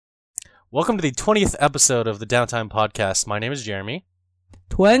Welcome to the 20th episode of the Downtime Podcast. My name is Jeremy.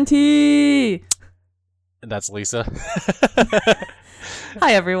 20! And that's Lisa.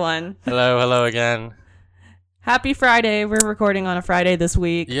 Hi, everyone. Hello again. Happy Friday. We're recording on a Friday this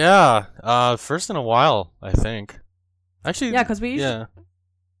week. Yeah, first in a while, I think. Actually, Yeah, because we usually... yeah.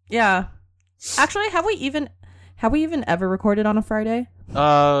 Yeah. Actually, have we even ever recorded on a Friday?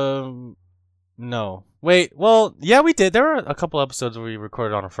 No. Wait, well, yeah, we did. There were a couple episodes where we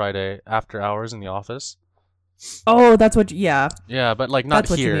recorded on a Friday after hours in the office. Oh, that's what... Yeah. Yeah, but like not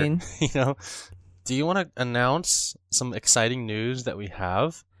That's what you here. mean. You know? Do you want to announce some exciting news that we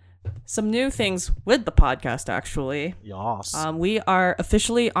have? Some new things with the podcast, actually. Yas. We are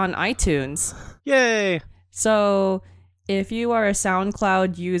officially on iTunes. Yay! So, if you are a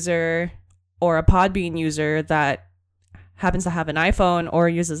SoundCloud user or a Podbean user that happens to have an iPhone or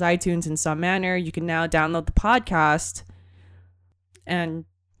uses iTunes in some manner, you can now download the podcast and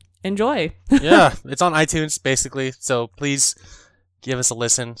enjoy. Yeah, it's on iTunes basically. So please give us a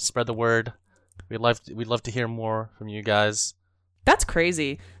listen, spread the word. We'd love to hear more from you guys. That's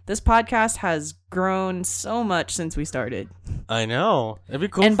crazy. This podcast has grown so much since we started. I know. It'd be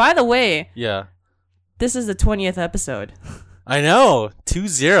cool. And by the way, yeah. this is the 20th episode. I know.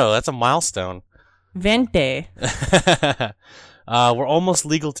 2-0. That's a milestone. 20. We're almost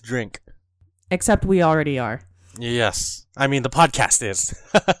legal to drink. Except we already are. Yes. I mean, the podcast is.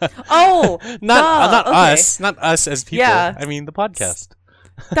 Oh! not okay. us. Not us as people. Yeah. I mean, the podcast.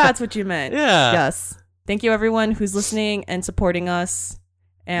 That's what you meant. Yeah. Yes. Thank you, everyone who's listening and supporting us.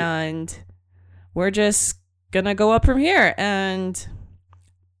 And we're just gonna go up from here and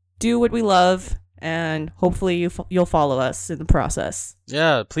do what we love. And hopefully you'll follow us in the process.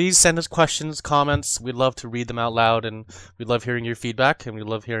 Yeah, please send us questions, comments. We'd love to read them out loud, and we love hearing your feedback, and we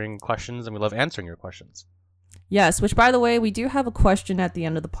love hearing questions, and we love answering your questions. Yes, which, by the way, we do have a question at the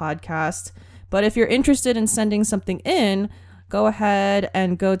end of the podcast. But if you're interested in sending something in, go ahead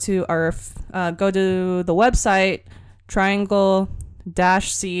and go to the website,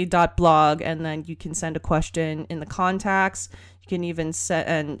 triangle-c.blog, and then you can send a question in the contacts. You can even set,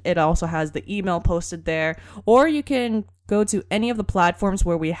 and it also has the email posted there, or you can go to any of the platforms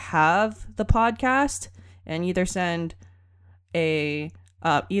where we have the podcast and either send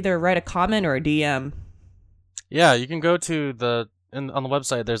either write a comment or a DM. Yeah, you can go to on the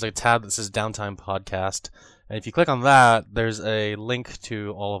website. There's a tab that says Downtime Podcast, and if you click on that, there's a link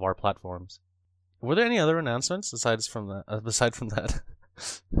to all of our platforms. Were there any other announcements aside from that?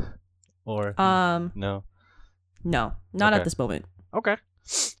 Or no? No, not Okay. at this moment. Okay.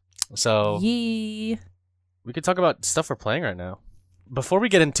 So Yee. we could talk about stuff we're playing right now. Before we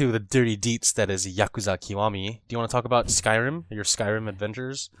get into the dirty deets that is Yakuza Kiwami, do you want to talk about Skyrim, your Skyrim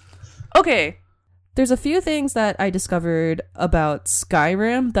adventures? Okay. There's a few things that I discovered about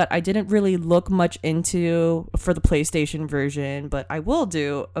Skyrim that I didn't really look much into for the PlayStation version, but I will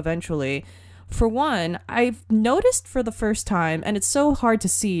do eventually. For one, I've noticed for the first time, and it's so hard to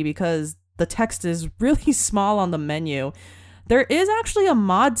see because the text is really small on the menu, there is actually a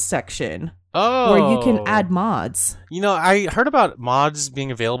mod section where you can add mods. You know, I heard about mods being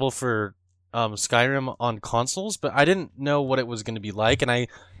available for Skyrim on consoles, but I didn't know what it was going to be like, and I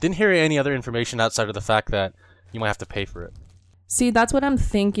didn't hear any other information outside of the fact that you might have to pay for it. See, that's what I'm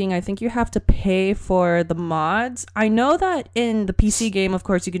thinking. I think you have to pay for the mods. I know that in the PC game, of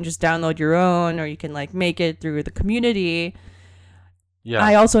course, you can just download your own, or you can like make it through the community. Yeah.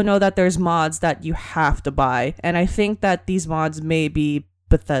 I also know that there's mods that you have to buy, and I think that these mods may be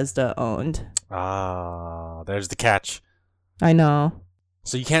Bethesda owned. Ah, there's the catch. I know.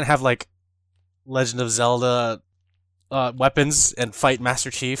 So you can't have like Legend of Zelda weapons and fight Master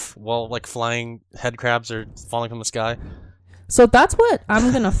Chief while like flying head crabs are falling from the sky. So that's what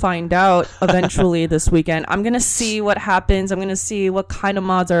I'm going to find out eventually this weekend. I'm going to see what happens. I'm going to see what kind of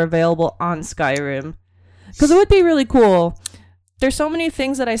mods are available on Skyrim. Because it would be really cool. There's so many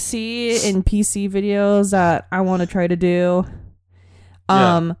things that I see in PC videos that I want to try to do.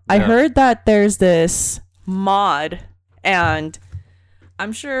 I heard that there's this mod, and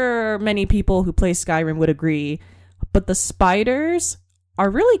I'm sure many people who play Skyrim would agree, but the spiders are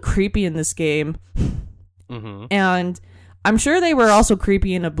really creepy in this game. Mm-hmm. And I'm sure they were also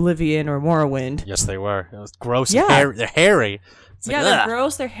creepy in Oblivion or Morrowind. Yes, they were. It was gross. Yeah. And hairy. They're hairy. It's like, They're ugh.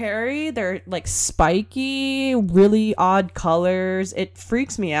 gross, they're hairy, they're like spiky, really odd colors. It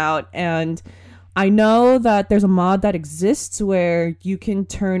freaks me out. And I know that there's a mod that exists where you can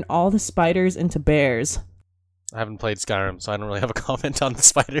turn all the spiders into bears. I haven't played Skyrim, so I don't really have a comment on the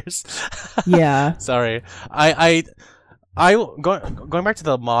spiders. Yeah. Sorry. I going back to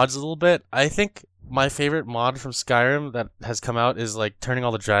the mods a little bit. I think my favorite mod from Skyrim that has come out is like turning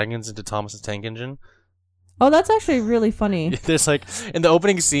all the dragons into Thomas's tank engine. Oh, that's actually really funny. There's like in the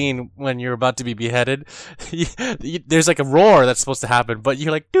opening scene when you're about to be beheaded, there's like a roar that's supposed to happen, but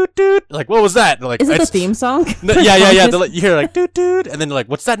you're like doot doot, like what was that? And like Is it the theme song? No, yeah. You hear like doot doot, and then you're like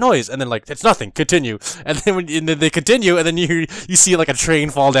what's that noise? And then like it's nothing. Continue, and then they continue, and then you see like a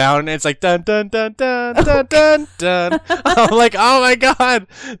train fall down, and it's like dun dun dun dun dun dun dun. I'm like, oh my god,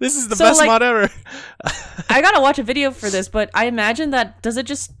 this is the best like, mod ever. I gotta watch a video for this, but I imagine that does it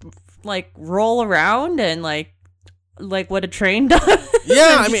just like roll around and like what a train does?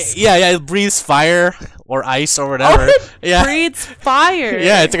 Yeah, I mean, yeah, it breathes fire or ice or whatever. It breathes fire.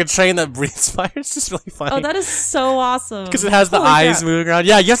 Yeah, it's like a train that breathes fire. It's just really funny. Oh, that is so awesome. Because it has the eyes moving around.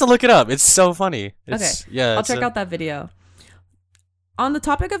 Yeah, you have to look it up. It's so funny. It's, okay, yeah, I'll check out that video. On the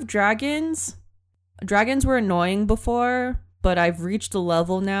topic of dragons were annoying before, but I've reached a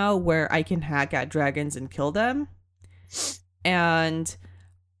level now where I can hack at dragons and kill them. And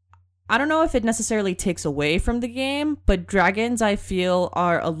I don't know if it necessarily takes away from the game, but dragons I feel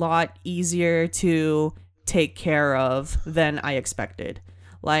are a lot easier to take care of than I expected.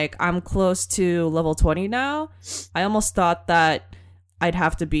 Like, I'm close to level 20 now. I almost thought that I'd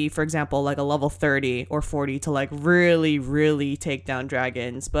have to be, for example, like a level 30 or 40 to like really, really take down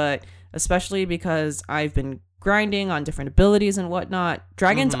dragons. But especially because I've been grinding on different abilities and whatnot,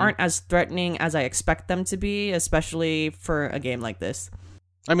 dragons aren't as threatening as I expect them to be, especially for a game like this.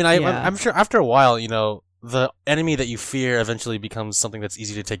 I mean, I'm sure after a while, you know, the enemy that you fear eventually becomes something that's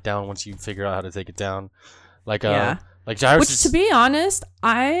easy to take down once you figure out how to take it down. Like, like Gyros. Which, to be honest,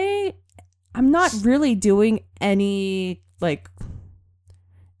 I'm not really doing any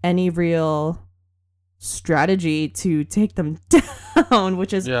real strategy to take them down,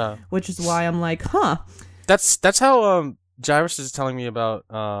 which is why I'm like, huh. That's how Gyros is telling me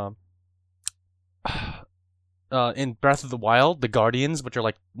about in Breath of the Wild, the Guardians, which are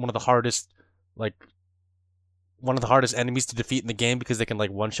like one of the hardest enemies to defeat in the game because they can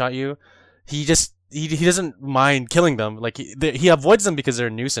like one-shot you. He doesn't mind killing them. Like he avoids them because they're a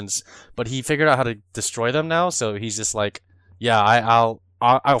nuisance, but he figured out how to destroy them now. So he's just like, yeah,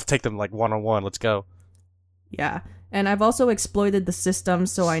 I'll take them like one-on-one. Let's go. Yeah, and I've also exploited the system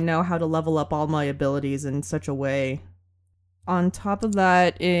so I know how to level up all my abilities in such a way. On top of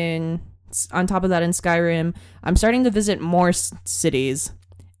that, in Skyrim, I'm starting to visit more cities,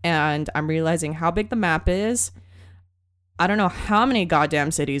 and I'm realizing how big the map is. I don't know how many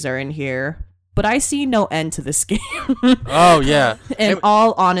goddamn cities are in here, but I see no end to this game. Oh, yeah. In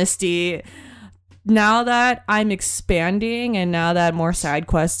all honesty, now that I'm expanding and now that more side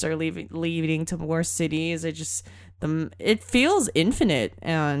quests are leading to more cities, it feels infinite,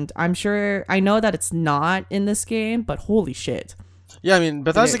 and I know that it's not in this game, but holy shit. Yeah, I mean,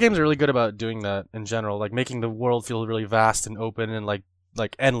 Bethesda games are really good about doing that in general, like making the world feel really vast and open and like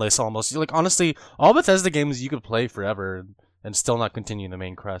endless almost. Like honestly, all Bethesda games you could play forever and still not continue the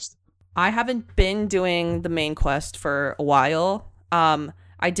main quest. I haven't been doing the main quest for a while.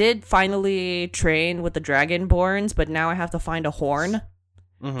 I did finally train with the Dragonborns, but now I have to find a horn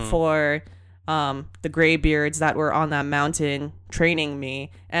for the Greybeards that were on that mountain training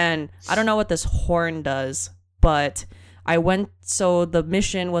me. And I don't know what this horn does, but the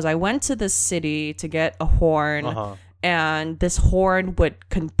mission was I went to this city to get a horn, and this horn would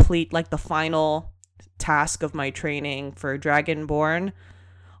complete like the final task of my training for Dragonborn.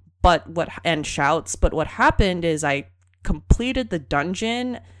 But what happened is I completed the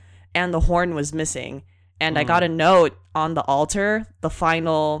dungeon and the horn was missing. And I got a note on the altar, the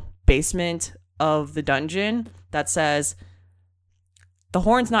final basement of the dungeon, that says, "The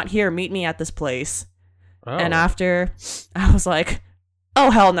horn's not here, meet me at this place." Oh. And after, I was like,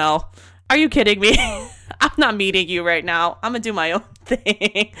 oh, hell no. Are you kidding me? I'm not meeting you right now. I'm going to do my own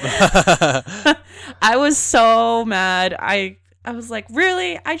thing. I was so mad. I was like,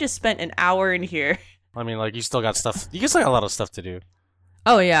 really? I just spent an hour in here. I mean, like, you still got a lot of stuff to do.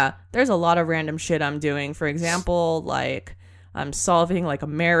 Oh, yeah. There's a lot of random shit I'm doing. For example, like, I'm solving, like, a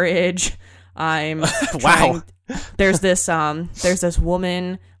marriage. I'm wow. There's this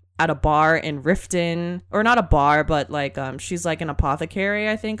woman at a bar in Riften, or not a bar, but like she's like an apothecary,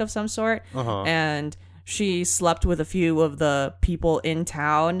 I think, of some sort, and she slept with a few of the people in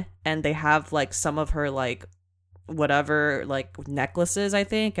town, and they have like some of her like whatever like necklaces, I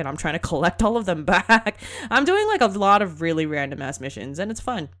think, and I'm trying to collect all of them back. I'm doing like a lot of really random ass missions, and it's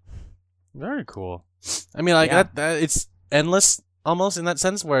fun. Very cool. I mean, like that it's endless almost in that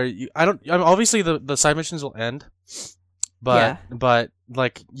sense where obviously the side missions will end. But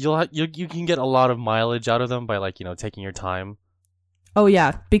like you can get a lot of mileage out of them by like, you know, taking your time. Oh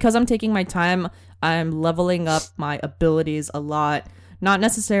yeah, because I'm taking my time, I'm leveling up my abilities a lot. Not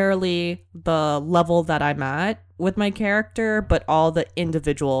necessarily the level that I'm at with my character, but all the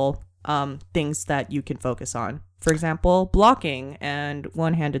individual things that you can focus on. For example, blocking and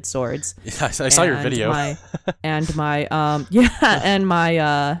one-handed swords. Yeah, I saw your video. And my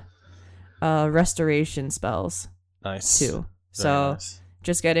restoration spells. Nice. Too. Very So nice.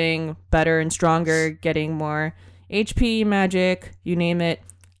 just getting better and stronger, getting more HP, magic, you name it.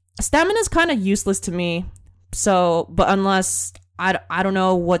 Stamina's kind of useless to me. So, but unless I don't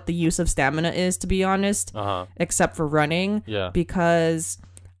know what the use of stamina is, to be honest, except for running. Yeah. Because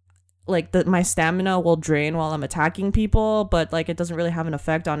like my stamina will drain while I'm attacking people, but like it doesn't really have an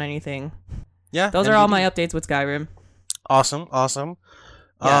effect on anything. Yeah. Those are all my updates with Skyrim. Awesome. Yes.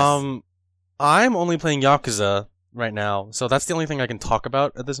 I'm only playing Yakuza right now, so that's the only thing I can talk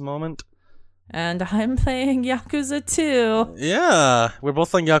about at this moment. And I'm playing Yakuza 2. Yeah, we're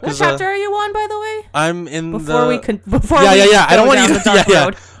both playing Yakuza. What chapter are you on, by the way? I'm in Before we yeah. I don't want you to.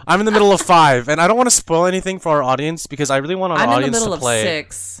 Yeah. I'm in the middle of 5, and I don't want to spoil anything for our audience because I really want our audience to play. I'm in the middle of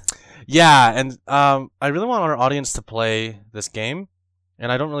 6. Yeah, and I really want our audience to play this game,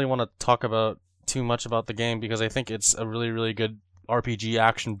 and I don't really want to talk about too much about the game because I think it's a really, really good RPG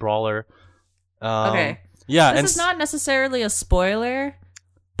action brawler. Okay. Yeah, this is not necessarily a spoiler,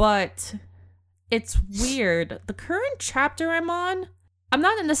 but it's weird. The current chapter I'm on, I'm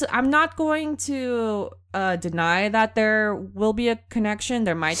not going to deny that there will be a connection.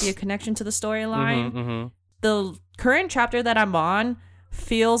 There might be a connection to the storyline. The current chapter that I'm on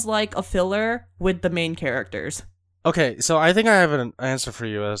feels like a filler with the main characters. Okay, so I think I have an answer for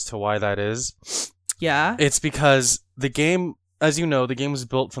you as to why that is. Yeah? It's because the game, as you know, the game was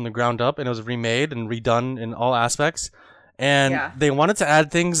built from the ground up and it was remade and redone in all aspects. And they wanted to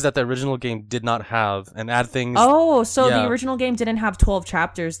add things that the original game did not have and add things... Oh, so the original game didn't have 12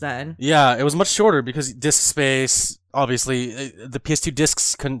 chapters then. Yeah, it was much shorter because disk space, obviously, the PS2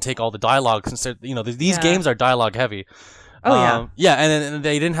 discs couldn't take all the dialogue since, these games are dialogue heavy. Oh, yeah. Yeah, and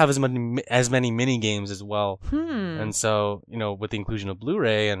they didn't have as many mini games as well. And so, with the inclusion of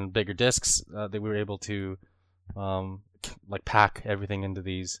Blu-ray and bigger discs, they were able to pack everything into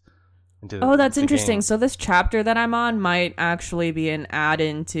these. That's interesting. Game. So this chapter that I'm on might actually be an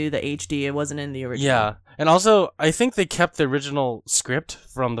add-in to the HD. It wasn't in the original. Yeah, and also I think they kept the original script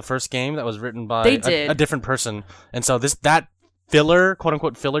from the first game that was written by a different person, and so that filler, quote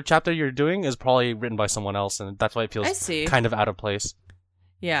unquote filler chapter you're doing is probably written by someone else, and that's why it feels kind of out of place.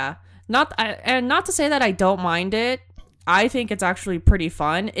 Yeah, not to say that I don't mind it. I think it's actually pretty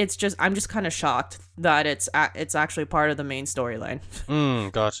fun. It's just I'm just kind of shocked that it's actually part of the main storyline.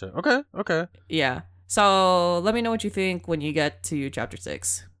 Gotcha. Okay. Yeah. So let me know what you think when you get to chapter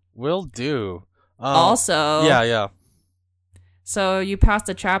 6. Will do. Also. Yeah. So you passed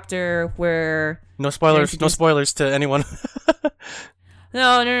a chapter where no spoilers to anyone.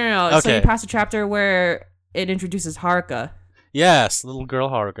 No. Okay. So you passed a chapter where it introduces Haruka. Yes, little girl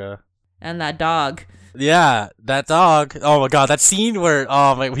Haruka. And that dog. Yeah, that dog. Oh my god, that scene where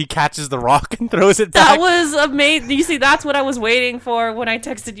he catches the rock and throws it back. That was amazing. You see, that's what I was waiting for when I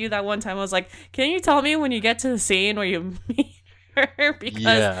texted you that one time. I was like, can you tell me when you get to the scene where you meet her?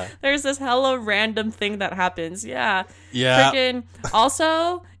 Because there's this hella random thing that happens. Yeah. Freaking.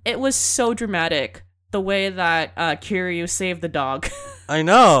 Also, it was so dramatic the way that Kiryu saved the dog. I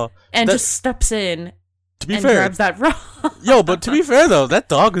know. And just steps in. To be fair, grabs that rock. Yo, but to be fair though, that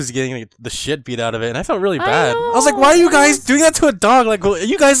dog was getting the shit beat out of it, and I felt really bad. I was like, "Why are you guys doing that to a dog? Like, are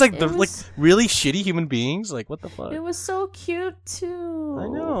you guys like really shitty human beings? Like, what the fuck?" It was so cute too. I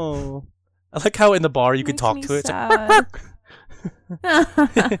know. I like how in the bar you could talk to it. It's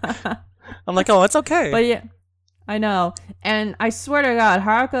I'm like, "Oh, it's okay." But yeah. I know. And I swear to God,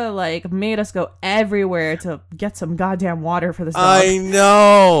 Haruka made us go everywhere to get some goddamn water for this dog. I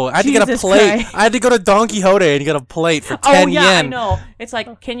know. I had to get a plate. Christ. I had to go to Don Quixote and get a plate for 10 yen. I know. It's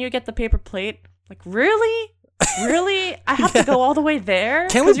like, can you get the paper plate? Like, really? Really? I have to go all the way there?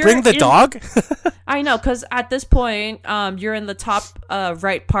 Can we bring the dog? I know, because at this point, you're in the top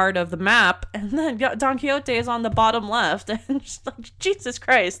right part of the map, and then Don Quixote is on the bottom left. And just like, Jesus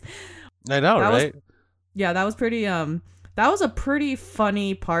Christ. I know, right? That was pretty, that was a pretty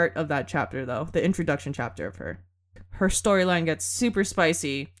funny part of that chapter, though. The introduction chapter of her. Her storyline gets super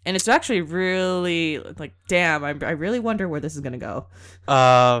spicy, and it's actually really, damn, I really wonder where this is gonna go.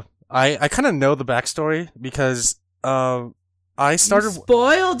 I kind of know the backstory, because, I started... You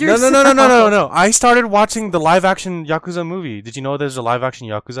spoiled yourself! No. I started watching the live-action Yakuza movie. Did you know there's a live-action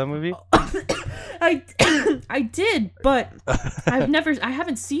Yakuza movie? I did, but I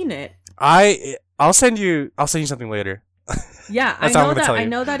haven't seen it. I'll send you something later. Yeah, I That's all I'm know gonna that tell you. I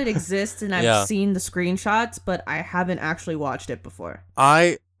know that it exists, and I've Yeah. seen the screenshots, but I haven't actually watched it before.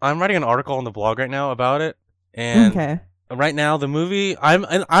 I'm writing an article on the blog right now about it, and Okay. right now the movie I'm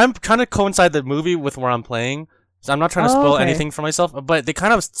trying to coincide the movie with where I'm playing. So I'm not trying to spoil Okay. anything for myself, but they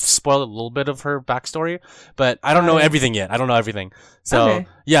kind of spoiled a little bit of her backstory, but I don't Got know it. everything yet. I don't know everything. So Okay.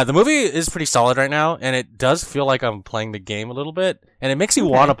 yeah, the movie is pretty solid right now, and it does feel like I'm playing the game a little bit, and it makes you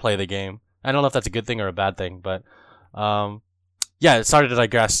Okay. want to play the game. I don't know if that's a good thing or a bad thing, but yeah, sorry to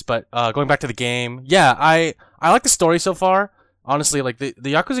digress, but going back to the game, yeah, I like the story so far. Honestly, like the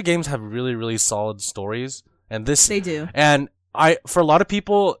Yakuza games have really, really solid stories, and this They do. and for a lot of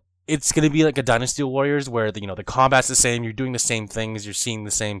people, it's gonna be like a Dynasty Warriors where the combat's the same, you're doing the same things, you're seeing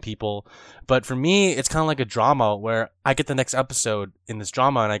the same people. But for me, it's kind of like a drama where I get the next episode in this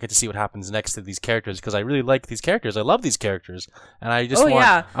drama and I get to see what happens next to these characters because I really like these characters, I love these characters, and I just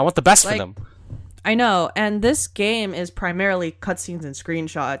I want the best for Like, them. I know, and this game is primarily cutscenes and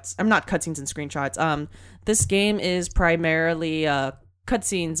screenshots. I'm not cutscenes and screenshots. This game is primarily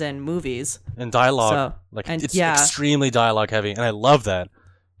cutscenes and movies. And dialogue, So, it's yeah. extremely dialogue heavy, and I love that.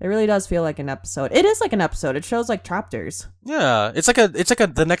 It really does feel like an episode. It is like an episode. It shows like chapters. Yeah, it's like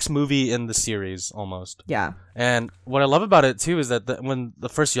the next movie in the series almost. Yeah. And what I love about it too is that when the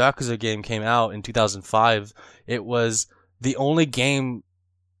first Yakuza game came out in 2005, it was the only game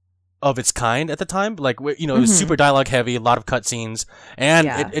of its kind at the time. Like, it was super dialogue heavy, a lot of cutscenes, and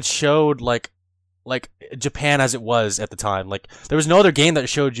Yeah. it showed like Japan as it was at the time. Like, there was no other game that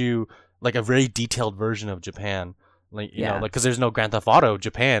showed you like a very detailed version of Japan. Like, you know, like, because there's no Grand Theft Auto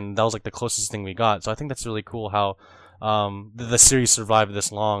Japan. That was like the closest thing we got. So I think that's really cool how the series survived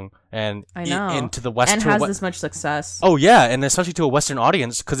this long and I know. into the West And has this much success. Oh yeah, and especially to a Western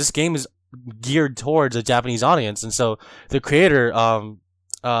audience because this game is geared towards a Japanese audience, and so the creator of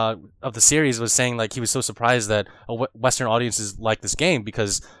the series was saying like he was so surprised that Western audiences like this game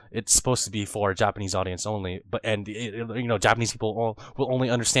because it's supposed to be for a Japanese audience only, but Japanese people will only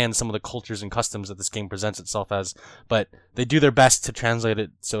understand some of the cultures and customs that this game presents itself as, but they do their best to translate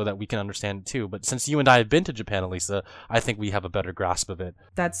it so that we can understand it too. But since you and I have been to Japan, Elisa, I think we have a better grasp of it.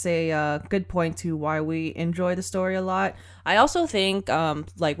 That's a good point to why we enjoy the story a lot. I also think,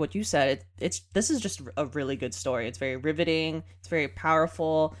 like what you said, this is just a really good story. It's very riveting. It's very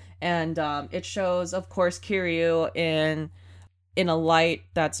powerful, and it shows, of course, Kiryu in a light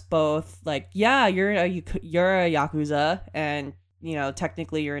that's both like, yeah, you're a Yakuza, and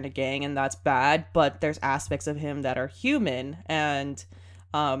technically you're in a gang, and that's bad. But there's aspects of him that are human and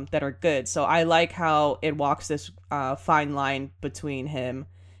that are good. So I like how it walks this fine line between him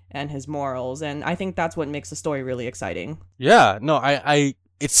and his morals, and I think that's what makes the story really exciting. Yeah, no, I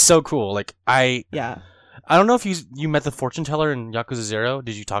it's so cool. Like I don't know if you met the fortune teller in Yakuza 0.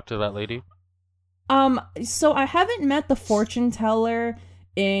 Did you talk to that lady? So I haven't met the fortune teller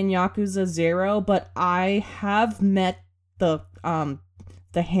in Yakuza 0, but I have met the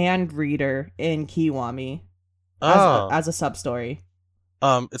hand reader in Kiwami as a sub story.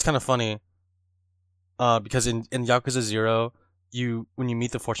 It's kind of funny. Because in Yakuza 0, when you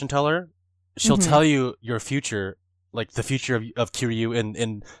meet the fortune teller, she'll tell you your future, like the future of Kiryu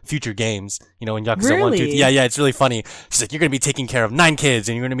in future games. In Yakuza 1, 2. Really? Yeah, it's really funny. She's like, you're gonna be taking care of 9 kids,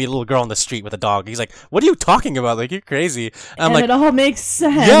 and you're gonna meet a little girl on the street with a dog. He's like, what are you talking about? Like, you're crazy. And I'm like, it all makes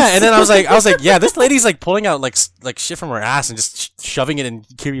sense. yeah, and then I was like, yeah, this lady's like pulling out like shit from her ass and just shoving it in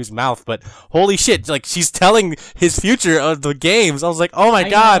Kiryu's mouth. But holy shit, like she's telling his future of the games. I was like, oh my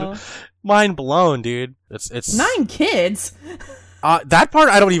god, know. mind blown, dude. It's 9 kids. That part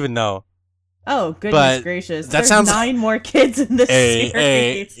I don't even know. Oh, goodness But gracious. that There's sounds- 9 more kids in this Hey,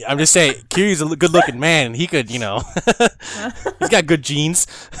 series. I'm just saying, Kiryu's a good looking man, and he could, he's got good genes.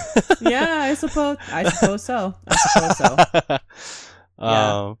 Yeah, I suppose so.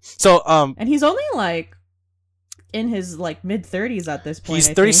 Yeah. And he's only like in his like mid 30s at this point. He's I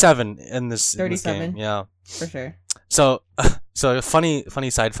think, 37 in this 37? game. Yeah. for sure. So a funny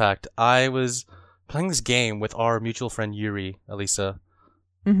side fact. I was playing this game with our mutual friend Yuri, Elisa,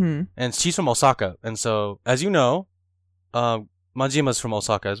 Mm-hmm. and she's from Osaka. And so, as you know, Majima's from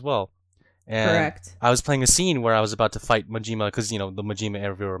Osaka as well. And Correct. I was playing a scene where I was about to fight Majima because, the Majima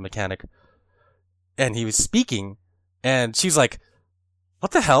everywhere mechanic. And he was speaking, and she's like,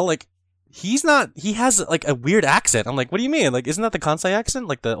 what the hell? Like, he has like a weird accent. I'm like, what do you mean? Like, isn't that the Kansai accent?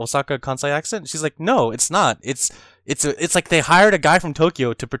 Like the Osaka Kansai accent? She's like, no, it's not. It's like they hired a guy from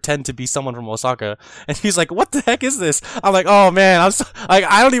Tokyo to pretend to be someone from Osaka. And he's like, what the heck is this? I'm like, oh man,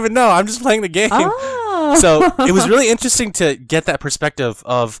 I don't even know. I'm just playing the game. Oh. So it was really interesting to get that perspective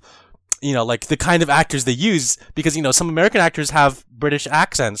of like the kind of actors they use, because some American actors have British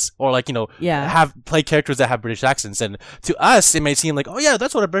accents, or like Yeah. have play characters that have British accents, and to us it may seem like, oh yeah,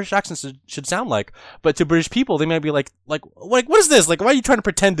 that's what a British accent should sound like, but to British people they may be like what is this, like why are you trying to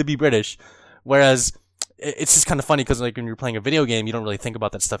pretend to be British? Whereas it's just kind of funny because like when you're playing a video game you don't really think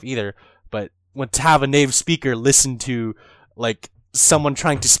about that stuff either, but when to have a native speaker listen to like someone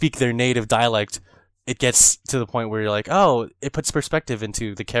trying to speak their native dialect, it gets to the point where you're like, oh, it puts perspective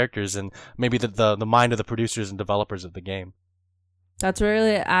into the characters and maybe the mind of the producers and developers of the game. That's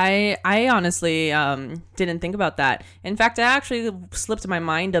really, I honestly didn't think about that. In fact, it actually slipped my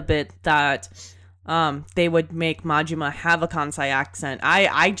mind a bit that they would make Majima have a Kansai accent.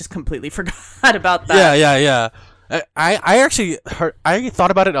 I just completely forgot about that. Yeah. I actually I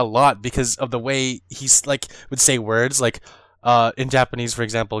thought about it a lot because of the way he's like would say words, like in Japanese, for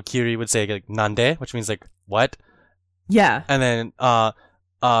example, Kiri would say like nande, which means like what? Yeah. And then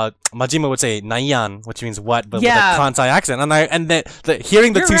Majima would say Naiyan, which means what, but Yeah. with a Kansai accent. And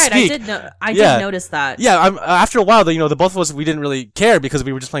hearing the You're two right. speak, I Yeah. did notice that. yeah, after a while, the both of us, we didn't really care because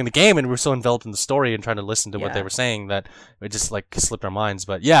we were just playing the game and we were so enveloped in the story and trying to listen to what Yeah. they were saying that it just like slipped our minds.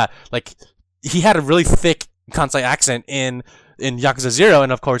 But yeah, like he had a really thick Kansai accent in Yakuza 0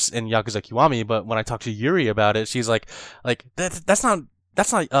 and of course in Yakuza Kiwami. But when I talked to Yuri about it, she's like that's not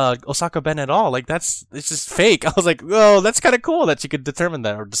Osaka Ben at all. Like it's just fake. I was like, oh, that's kind of cool that you could determine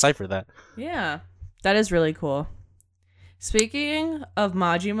that or decipher that. Yeah. That is really cool. Speaking of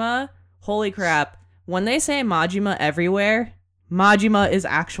Majima, holy crap. When they say Majima everywhere, Majima is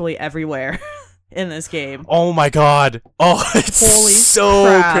actually everywhere in this game. Oh my god. Oh, it's Holy so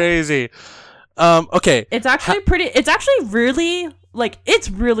crap. crazy. Okay. It's actually it's actually really, like,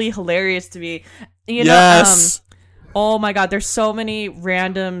 it's really hilarious to me. Yes. Oh my god, there's so many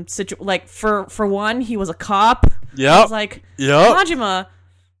random like for one, he was a cop. I Yep. was like, Yep. Majima,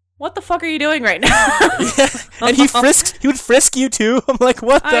 what the fuck are you doing right now? And he would frisk you too. I'm like,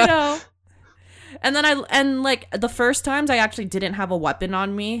 what the? I know. And then like the first times I actually didn't have a weapon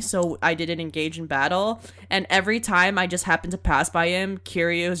on me, so I didn't engage in battle. And every time I just happened to pass by him,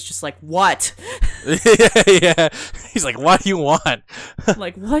 Kiryu was just like, "What?" Yeah. He's like, what do you want?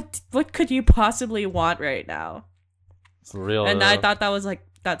 Like, what could you possibly want right now? For real. And though. I thought that was like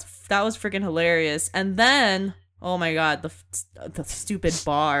that was freaking hilarious. And then, oh my god, the stupid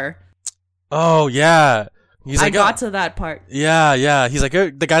bar. Oh yeah. He's I like, got to that part. Yeah. He's like,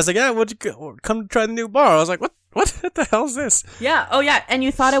 the guy's like, yeah, come try the new bar. I was like, what the hell is this? Yeah. Oh yeah. And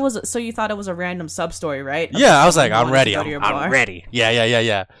you thought it was a random sub story, right? Yeah, I was like, Someone I'm wanted ready. to go to your I'm bar. ready.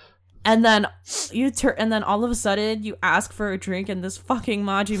 Yeah. And then and then all of a sudden you ask for a drink and this fucking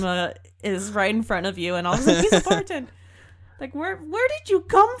Majima is right in front of you and all of a sudden he's a bartender. Like, where did you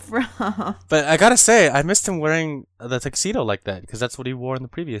come from? But I gotta say, I missed him wearing the tuxedo like that because that's what he wore in the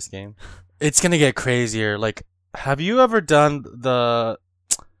previous game. It's gonna get crazier. Like, have you ever done the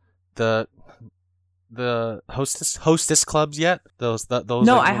hostess clubs yet? Those No, like,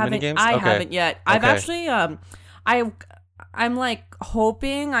 I haven't. minigames? I Okay. haven't yet. I've Okay. actually I'm like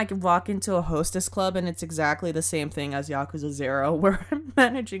hoping I can walk into a hostess club and it's exactly the same thing as Yakuza 0 where I'm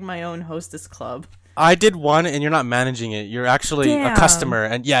managing my own hostess club. I did one, and you're not managing it. You're actually a Damn. customer,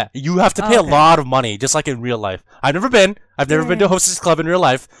 and yeah, you have to pay a Okay. lot of money, just like in real life. I've never been to a Dang. hostess club in real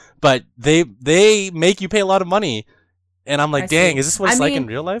life, but they make you pay a lot of money, and I'm like, I dang, see. is this what it's like in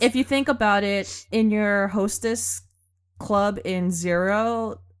real life? If you think about it, in your hostess club in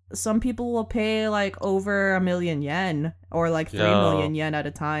 0, some people will pay like over 1 million yen or like 3 Yo. million yen at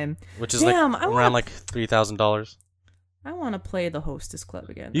a time. Which is Damn, like I wanna- around like $3,000. I want to play the hostess club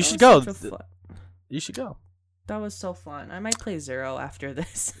again. You That should was go. such a fun- You should go. That was so fun. I might play 0 after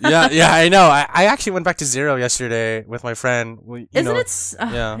this. Yeah, I know. I actually went back to 0 yesterday with my friend. Isn't it?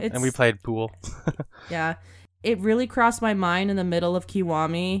 Yeah, It's, and we played pool. Yeah. It really crossed my mind in the middle of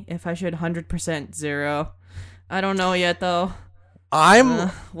Kiwami if I should 100% 0. I don't know yet though. I'm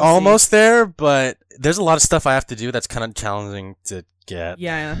We'll almost there, but there's a lot of stuff I have to do that's kind of challenging to get. see.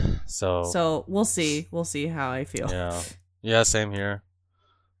 Yeah. So So we'll see. We'll see how I feel. yeah, same here.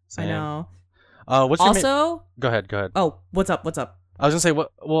 I Same. know. What's your Also, Go ahead. oh, what's up? What's up? I was gonna say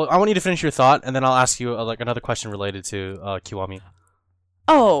what. Well, I want you to finish your thought, and then I'll ask you like another question related to Kiwami.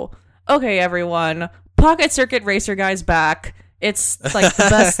 Oh, okay, everyone. Pocket Circuit Racer Guy's back. It's like the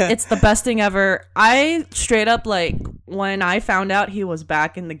best. It's the best thing ever. I straight up, like, when I found out he was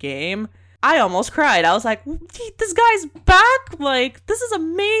back in the game, I almost cried. I was like, this guy's back? Like, this is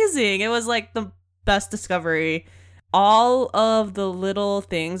amazing. It was like the best discovery. All of the little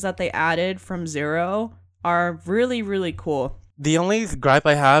things that they added from 0 are really, really cool. The only gripe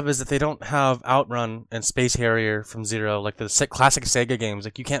I have is that they don't have Outrun and Space Harrier from Zero, like the classic Sega games.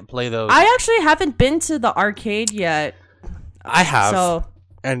 Like you can't play those. I actually haven't been to the arcade yet. I have. So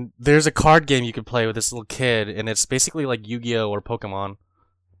And there's a card game you can play with this little kid, and it's basically like Yu-Gi-Oh or Pokemon.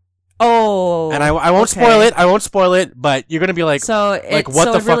 oh, And I won't okay. spoil it. I won't spoil it, but you're gonna be like, So it, like, what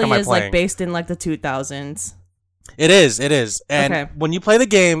so the it fuck really am I is playing? like based in like the 2000s. It is. And Okay. when you play the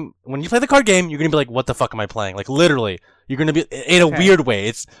game, when you play the card game, you're gonna be like, what the fuck am I playing? Like literally, you're gonna be in a Okay. weird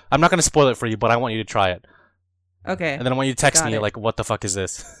way. I'm not gonna spoil it for you, but I want you to try it, Okay. and then I want you to text Got me it. like, what the fuck is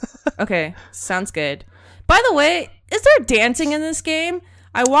this? Okay. Sounds good. By the way, is there dancing in this game?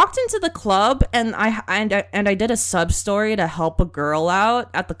 I walked into the club and I did a sub story to help a girl out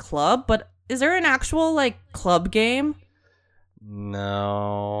at the club, but is there an actual like club game?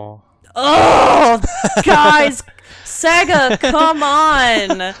 No. Oh, guys, Sega, come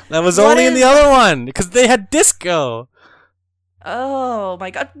on. That was What only in is- the other one because they had disco. Oh my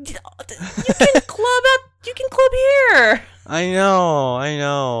god. You can club here. I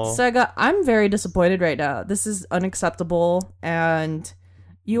know. Sega, I'm very disappointed right now. This is unacceptable and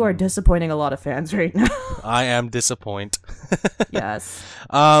you are disappointing a lot of fans right now. I am disappointed. Yes.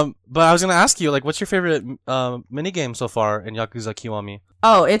 But I was gonna ask you, like, what's your favorite mini game so far in Yakuza Kiwami?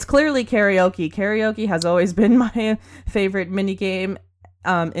 Oh, it's clearly karaoke. Karaoke has always been my favorite minigame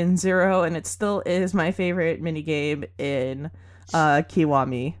in Zero, and it still is my favorite minigame in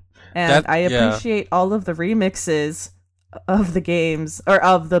Kiwami. And I appreciate all of the remixes of the games, or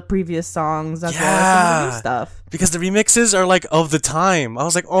of the previous songs, as well as some of the new stuff. Because the remixes are like of the time. I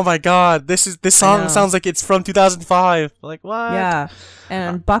was like, oh my god, this know. song sounds like it's from 2005. Like what? Yeah.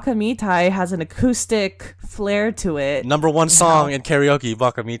 And Bakamitai has an acoustic flair to it. Number one song in karaoke,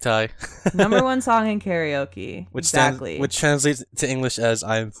 Bakamitai. Number one song in karaoke. Which exactly. which translates to English as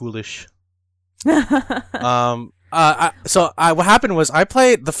I am foolish. What happened was I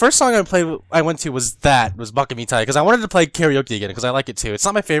played the first song I went to was Bakamitai because I wanted to play karaoke again because I like it too. It's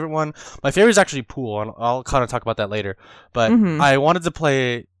not my favorite one. My favorite is actually Pool, and I'll kind of talk about that later. But I wanted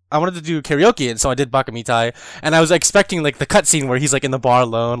to do karaoke, and so I did Bakamitai, and I was expecting like the cutscene where he's like in the bar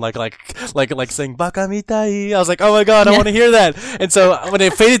alone, like saying Bakamitai. I was like, oh my god, I want to hear that. And so when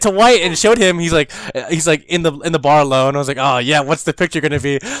it faded to white and showed him, he's like in the bar alone. I was like, oh yeah, what's the picture gonna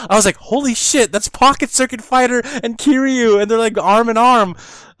be? I was like, holy shit, that's Pocket Circuit Fighter and Kiryu, and they're like arm in arm.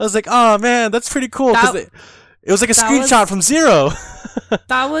 I was like, oh man, that's pretty cool because it was like a screenshot from Zero.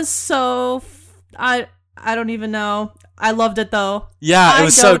 That was so. I don't even know. I loved it though. Yeah, it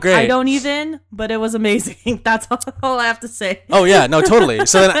was so great. I don't even, but it was amazing. That's all I have to say. Oh yeah, no, totally.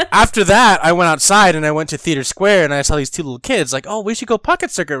 So then after that, I went outside and I went to Theater Square and I saw these two little kids like, oh, we should go Pocket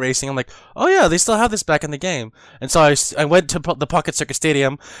Circuit racing. I'm like, oh yeah, they still have this back in the game. And so I went to the Pocket Circuit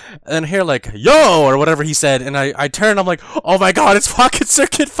Stadium and here like, yo, or whatever he said. And I turned, I'm like, oh my god, it's Pocket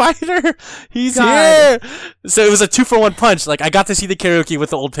Circuit Fighter. He's here. So it was a 2-for-1 punch. Like I got to see the karaoke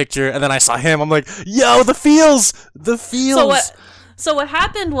with the old picture and then I saw him. I'm like, yo, the feels. So what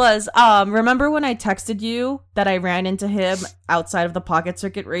happened was, remember when I texted you that I ran into him outside of the Pocket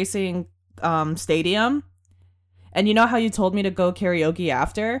Circuit Racing stadium? And you know how you told me to go karaoke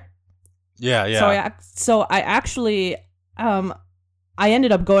after? Yeah. So I actually I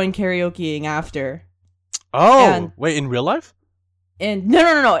ended up going karaokeing after. Oh, wait, in real life? And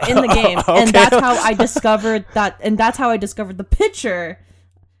no, in the game. Okay. And that's how I discovered that, and that's how I discovered the picture.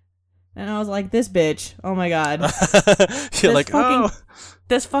 And I was like, this bitch. Oh my god. You're like,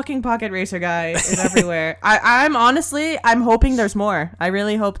 This fucking Pocket Racer guy is everywhere. I'm honestly, I'm hoping there's more. I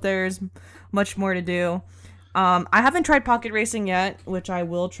really hope there's much more to do. I haven't tried Pocket Racing yet, which I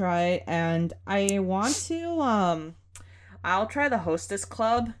will try, and I want to, I'll try the Hostess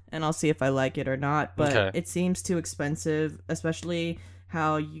Club, and I'll see if I like it or not, but It seems too expensive, especially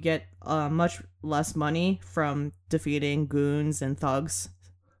how you get much less money from defeating goons and thugs.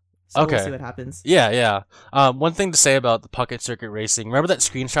 So we'll see what happens. Yeah. One thing to say about the Pocket Circuit Racing. Remember that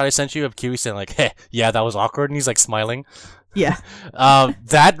screenshot I sent you of Kiwi saying like, "Hey, yeah, that was awkward," and he's like smiling. Yeah.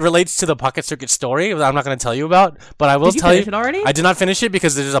 That relates to the Pocket Circuit story that I'm not going to tell you about, but I will tell you. Did you finish it already? I did not finish it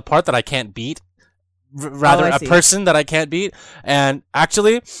because there's a part that I can't beat. Rather, a person that I can't beat, and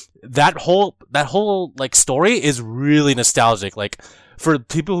actually, that whole like story is really nostalgic. Like for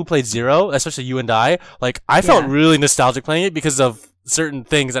people who played Zero, especially you and I, like I felt really nostalgic playing it because of certain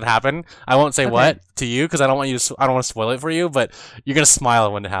things that happen. I won't say what to you because I don't want to spoil it for you, but you're gonna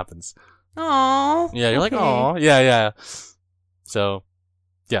smile when it happens. Aww. Yeah, you're like, aww. Yeah. So,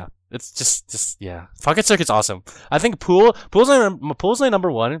 yeah, it's just yeah. Pocket Circuit's awesome. I think Pool's my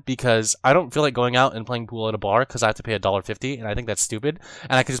number one because I don't feel like going out and playing Pool at a bar because I have to pay $1.50, and I think that's stupid.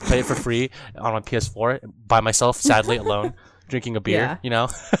 And I could just play it for free on my PS4 by myself, sadly alone. drinking a beer. Yeah. You know.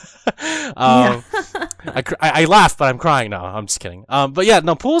 Yeah. I laugh, but I'm crying now. I'm just kidding. But yeah,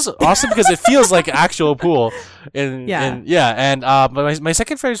 no, pool's awesome because it feels like actual pool. And but my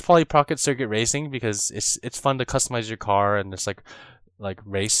second favorite is probably Pocket Circuit Racing because it's fun to customize your car and just like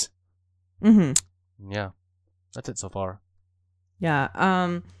race. Mm-hmm. Yeah, that's it so far. Yeah.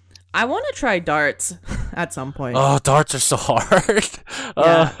 I want to try darts at some point. Oh, darts are so hard.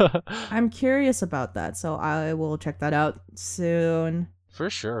 Yeah. I'm curious about that, so I will check that out soon. For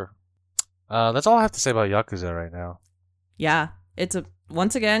sure. That's all I have to say about Yakuza right now. Yeah, it's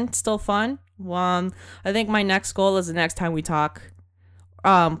once again still fun. I think my next goal is the next time we talk.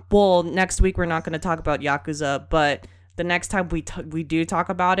 Well, next week we're not going to talk about Yakuza, but the next time we do talk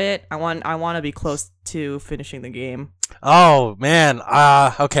about it, I want to be close to finishing the game. Oh man.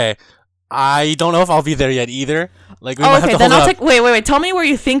 Okay. I don't know if I'll be there yet either. Like, we might have okay. to Then hold I'll up. take. Wait. Tell me where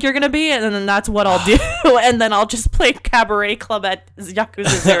you think you're gonna be, and then that's what I'll do. And then I'll just play Cabaret Club at Yakuza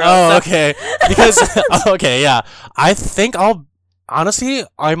 0. Oh, okay. Because okay, yeah. I think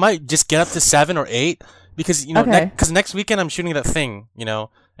I might just get up to 7 or 8 because Okay. because next weekend I'm shooting that thing,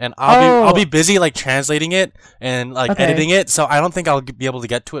 and I'll be busy like translating it and like Okay. editing it, so I don't think I'll be able to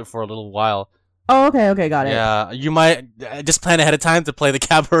get to it for a little while. Oh, okay, got it. Yeah, you might just plan ahead of time to play the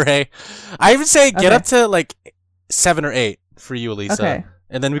Cabaret. I would say get Okay. up to like 7 or 8 for you, Elisa. Okay.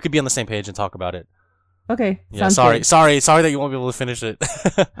 And then we could be on the same page and talk about it. Okay. Yeah, sounds sorry good. that you won't be able to finish it.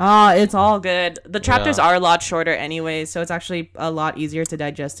 It's all good. The chapters Yeah. are a lot shorter anyway, so it's actually a lot easier to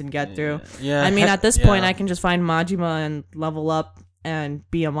digest and get through. Yeah. I mean, at this point, yeah. I can just find Majima and level up and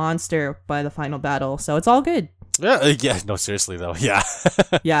be a monster by the final battle, so it's all good. Yeah, no, seriously though. Yeah.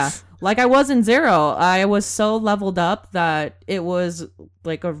 Yeah. Like I was in 0, I was so leveled up that it was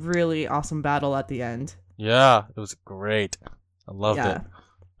like a really awesome battle at the end. Yeah, it was great. I loved Yeah. it.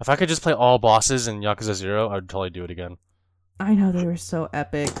 If I could just play all bosses in Yakuza 0, I'd totally do it again. I know, they were so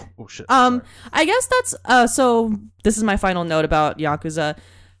epic. Oh shit. sorry. I guess that's so this is my final note about Yakuza.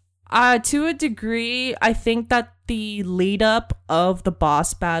 To a degree, I think that the lead up of the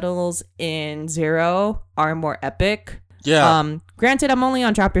boss battles in 0 are more epic. Yeah. Granted, I'm only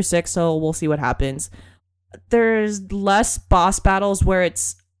on chapter 6, so we'll see what happens. There's less boss battles where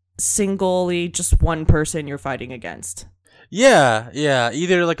it's singly just one person you're fighting against. Yeah.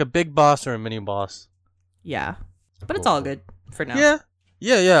 Either like a big boss or a mini boss. Yeah. But it's Cool. all good for now.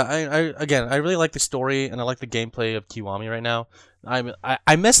 Yeah. I really like the story and I like the gameplay of Kiwami right now.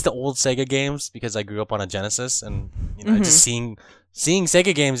 I miss the old Sega games because I grew up on a Genesis, and just seeing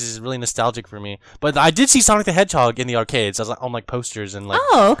Sega games is really nostalgic for me. But I did see Sonic the Hedgehog in the arcades. I was like on like posters and like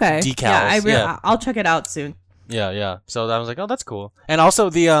Oh, okay. decals. Yeah, I'll check it out soon. yeah. So I was like, oh, that's cool. And also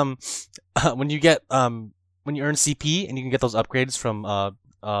the when you get when you earn CP and you can get those upgrades from Bob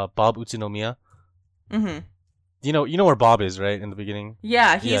Utsunomiya. Mm-hmm. You know where Bob is, right, in the beginning?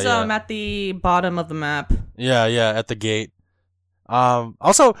 Yeah, he's Yeah. at the bottom of the map. Yeah, at the gate.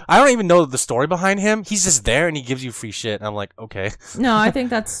 Also, I don't even know the story behind him. He's just there and he gives you free shit. I'm like, okay. No, I think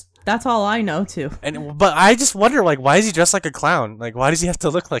that's all I know too. But I just wonder, like, why is he dressed like a clown? Like, why does he have to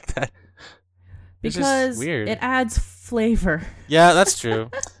look like that? It's just Because weird. it adds flavor. Yeah, that's true.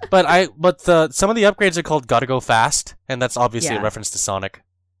 but some of the upgrades are called Gotta Go Fast, and that's obviously a Yeah. reference to Sonic.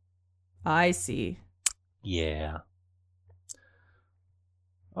 I see. Yeah.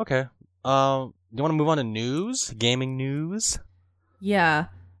 Okay. You want to move on to news? Gaming news? Yeah.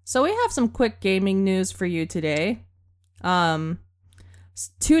 So we have some quick gaming news for you today. 2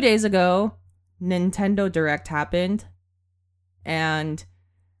 days ago, Nintendo Direct happened, and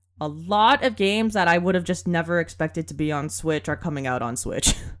a lot of games that I would have just never expected to be on Switch are coming out on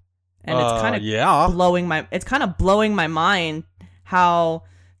Switch. And it's kind of blowing my mind how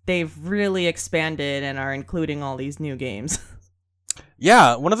they've really expanded and are including all these new games.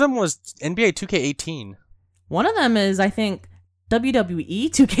 Yeah, one of them was NBA 2K18. One of them is, I think, WWE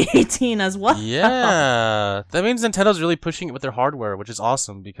 2K18 as well. Yeah, that means Nintendo's really pushing it with their hardware, which is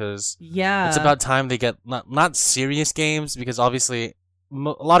awesome because Yeah. it's about time they get not serious games, because obviously a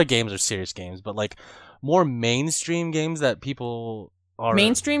lot of games are serious games, but like more mainstream games that people are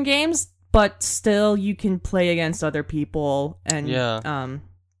mainstream games, but still you can play against other people and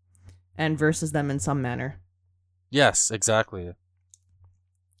and versus them in some manner. Yes, exactly.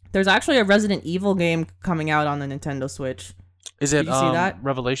 There's actually a Resident Evil game coming out on the Nintendo Switch. Is it Did you see that?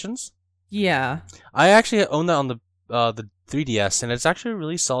 Revelations? Yeah. I actually own that on the 3DS, and it's actually a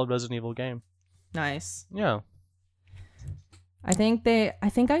really solid Resident Evil game. Nice. Yeah. I think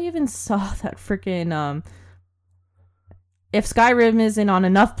I even saw that freaking if Skyrim isn't on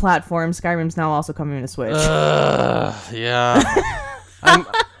enough platforms, Skyrim's now also coming to Switch. Yeah.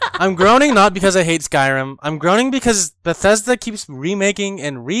 I'm groaning not because I hate Skyrim. I'm groaning because Bethesda keeps remaking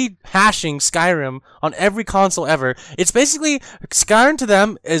and rehashing Skyrim on every console ever. It's basically Skyrim to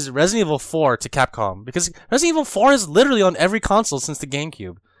them is Resident Evil 4 to Capcom because Resident Evil 4 is literally on every console since the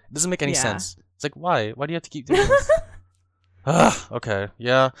GameCube. It doesn't make any sense. It's like why? Why do you have to keep doing this? Okay.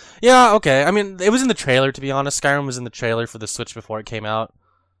 Yeah, okay. I mean, it was in the trailer, to be honest. Skyrim was in the trailer for the Switch before it came out.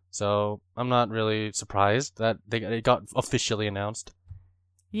 So, I'm not really surprised that it got officially announced.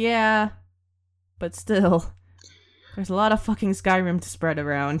 Yeah. But still, there's a lot of fucking Skyrim to spread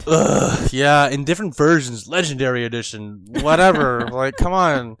around. Yeah, in different versions, Legendary Edition, whatever. Like, come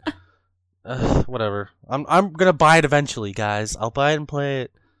on. Whatever. I'm gonna buy it eventually, guys. I'll buy it and play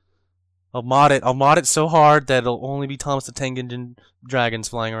it. I'll mod it so hard that it'll only be Thomas the Tank Engine dragons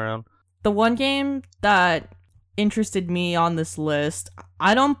flying around. The one game that interested me on this list,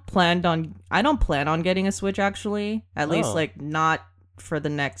 I don't plan on getting a Switch actually. At least like not for the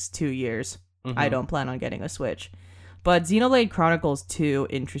next 2 years. I don't plan on getting a Switch. But Xenoblade Chronicles 2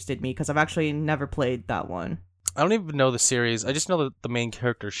 interested me because I've actually never played that one. I don't even know the series. I just know that the main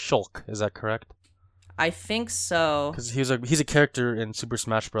character is Shulk. Is that correct? I think so. Because he's a character in Super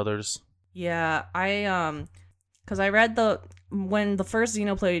Smash Brothers. Yeah, because I read when the first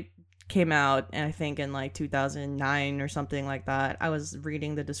Xenoblade came out, and I think in like 2009 or something like that, I was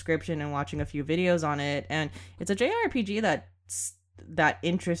reading the description and watching a few videos on it, and it's a JRPG that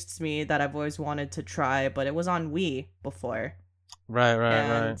interests me that I've always wanted to try, but it was on Wii before.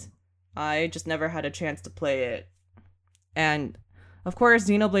 Right. I just never had a chance to play it. And of course,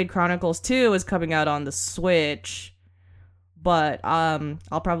 Xenoblade Chronicles 2 is coming out on the Switch. But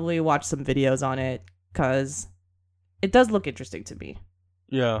I'll probably watch some videos on it because it does look interesting to me.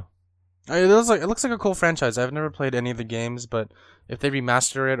 Yeah, it looks like a cool franchise. I've never played any of the games, but if they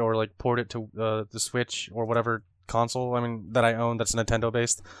remaster it or like port it to the Switch or whatever console, that I own that's Nintendo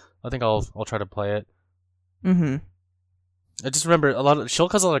based, I think I'll try to play it. I just remember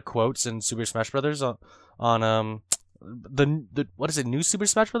Shulk has a lot of quotes in Super Smash Brothers on the what is it, New Super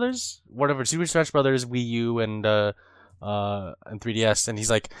Smash Brothers, whatever, Super Smash Brothers Wii U and 3DS, and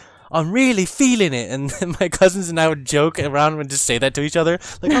he's like, I'm really feeling it, and my cousins and I would joke around and just say that to each other,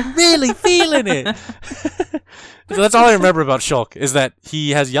 like, I'm really feeling it. So that's all I remember about Shulk, is that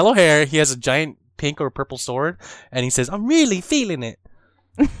he has yellow hair, he has a giant pink or purple sword, and he says, I'm really feeling it.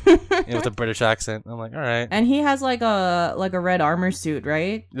 With a British accent. I'm like, all right. And he has like a red armor suit,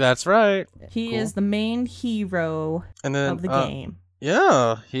 right? That's right. He is the main hero of the game.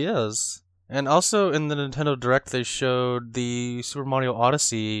 Yeah, he is. And also in the Nintendo Direct, they showed the Super Mario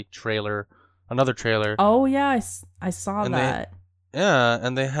Odyssey trailer, another trailer. Oh yeah, I saw that.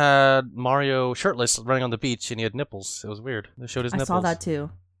 And they had Mario shirtless running on the beach, and he had nipples. It was weird. They showed his nipples. I saw that too.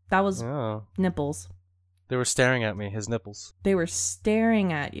 That was nipples. They were staring at me, his nipples. They were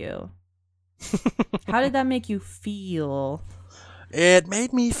staring at you. How did that make you feel? It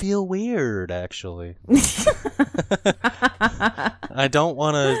made me feel weird, actually. I don't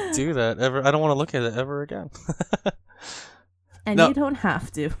want to do that ever. I don't want to look at it ever again. And no. You don't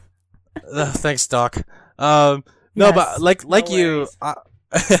have to. Thanks, Doc. No, yes, but like no you,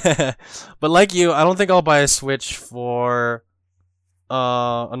 but like you, I don't think I'll buy a Switch for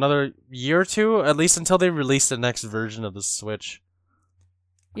another year or two, at least until they release the next version of the Switch.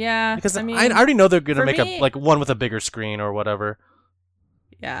 Yeah, because I already know they're gonna make a one with a bigger screen or whatever.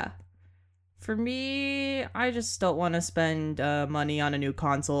 Yeah. For me, I just don't want to spend money on a new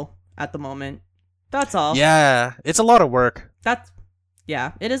console at the moment. That's all. Yeah, it's a lot of work.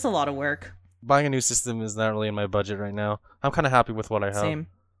 Yeah, it is a lot of work. Buying a new system is not really in my budget right now. I'm kind of happy with what I have. Same.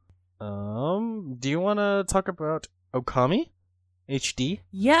 Do you want to talk about Okami HD?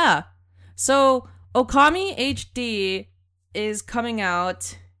 Yeah. So, Okami HD is coming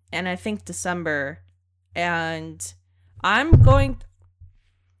out in, I think, December. And I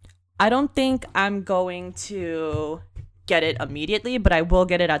don't think I'm going to get it immediately, but I will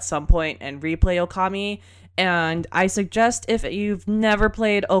get it at some point and replay Okami. And I suggest, if you've never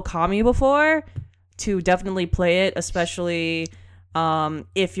played Okami before, to definitely play it, especially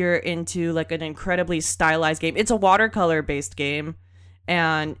if you're into like an incredibly stylized game. It's a watercolor based game,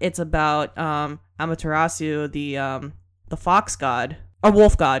 and it's about Amaterasu, the fox god. Or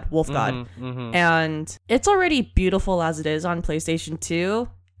wolf god. Mm-hmm. And it's already beautiful as it is on PlayStation 2.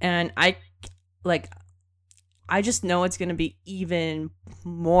 And I just know it's going to be even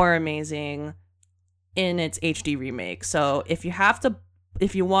more amazing in its HD remake. So if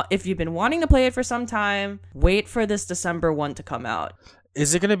you've been wanting to play it for some time, wait for this December one to come out.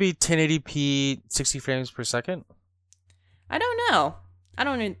 Is it going to be 1080p 60 frames per second? I don't know. I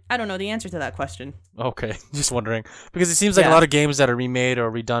don't know the answer to that question. Okay, just wondering because it seems like a Yeah. lot of games that are remade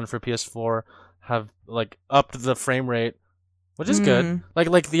or redone for PS4 have like upped the frame rate, which is good. Mm.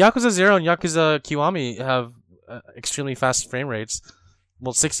 Like the Yakuza 0 and Yakuza Kiwami have extremely fast frame rates.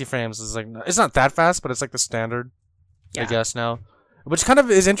 Well, 60 frames is like it's not that fast, but it's like the standard, I Yeah. guess now. Which kind of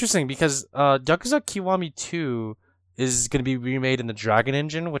is interesting because Yakuza Kiwami 2 is going to be remade in the Dragon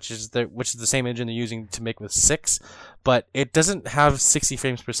engine, which is the same engine they're using to make with 6, but it doesn't have 60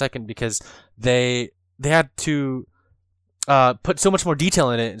 frames per second because they had to put so much more detail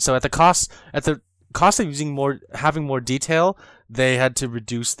in it. So at the cost of having more detail, they had to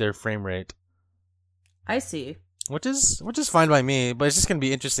reduce their frame rate, I see. which is fine by me. But it's just going to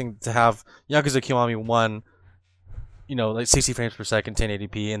be interesting to have Yakuza Kiwami 1, like 60 frames per second,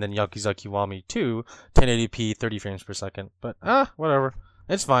 1080p, and then Yakuza Kiwami 2, 1080p, 30 frames per second. But whatever,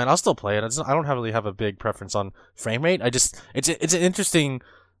 it's fine. I'll still play it. I don't really have a big preference on frame rate. It's an interesting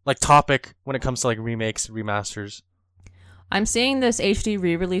like topic when it comes to like remakes, remasters. I'm seeing this HD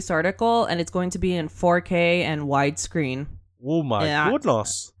re-release article, and it's going to be in 4K and widescreen. Oh my Yeah.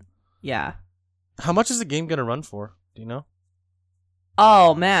 goodness! Yeah. How much is the game gonna run for? Do you know?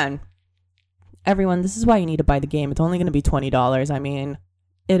 Oh man. Everyone, this is why you need to buy the game. It's only going to be $20. I mean,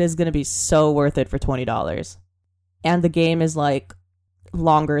 it is going to be so worth it for $20. And the game is like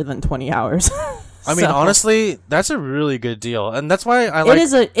longer than 20 hours. I mean, So, honestly, that's a really good deal, and that's why I like.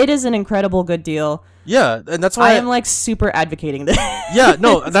 it is an incredible good deal. Yeah, and that's I why am like super advocating this. Yeah,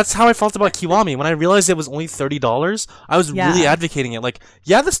 no, that's how I felt about Kiwami. When I realized it was only $30, I was Yeah. really advocating it. Like,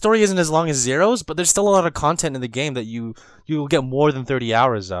 yeah, the story isn't as long as Zero's, but there's still a lot of content in the game that you will get more than 30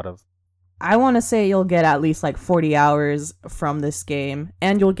 hours out of. I want to say you'll get at least like 40 hours from this game,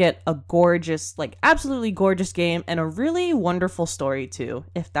 and you'll get a gorgeous, like absolutely gorgeous game and a really wonderful story too,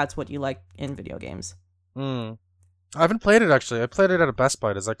 if that's what you like in video games. I haven't played it actually. I played it at a Best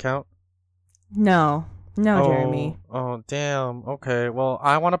Buy. Does that count? No, Jeremy. Oh, damn. Okay. Well,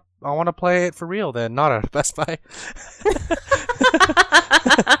 I wanna play it for real then, not at a Best Buy.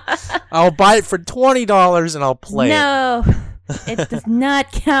 I'll buy it for $20 and I'll play it. No, it does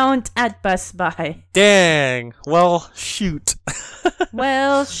not count at Best Buy. Dang. Well, shoot.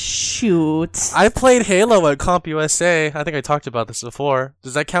 Well, shoot. I played Halo at CompUSA. I think I talked about this before.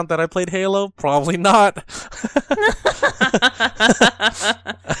 Does that count that I played Halo? Probably not.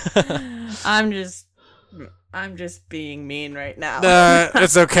 I'm just being mean right now.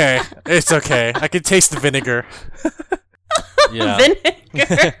 It's okay. It's okay. I can taste the vinegar. Yeah.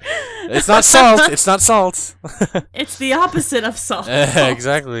 Vinegar. It's not salt. It's not salt. It's the opposite of salt.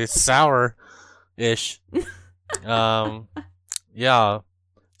 Exactly. It's sour-ish. Yeah.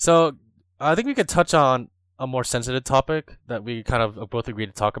 So I think we could touch on a more sensitive topic that we kind of both agreed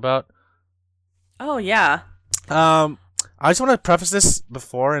to talk about. Oh yeah. I just want to preface this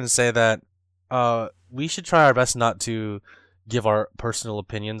before and say that we should try our best not to give our personal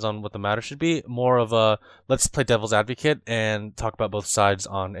opinions on what the matter should be. More of a let's play devil's advocate and talk about both sides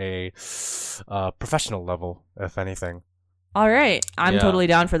on a professional level, if anything. All right. I'm Yeah. totally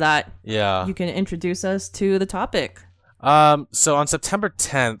down for that. Yeah. You can introduce us to the topic. So on September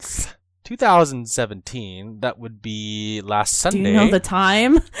 10th, 2017, that would be last Sunday. Do you know the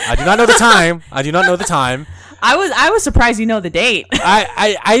time? I do not know the time. I do not know the time. I was surprised you know the date.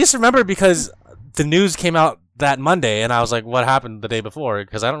 I just remember because the news came out that Monday, and I was like, what happened the day before?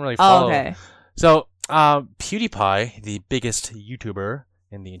 Because I don't really follow. Oh, okay. So, PewDiePie, the biggest YouTuber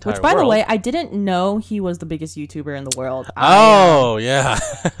in the entire Which, by world. the way, I didn't know he was the biggest YouTuber in the world. Oh, yeah.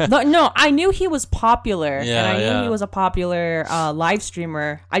 No, I knew he was popular, and Yeah, I knew yeah. he was a popular live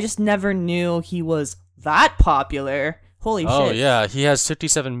streamer. I just never knew he was that popular. Holy Oh, shit. yeah. He has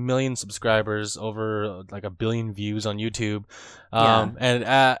 57 million subscribers, over like 1 billion views on YouTube. Yeah. And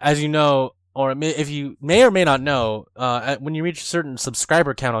as you know, or if you may or may not know, when you reach a certain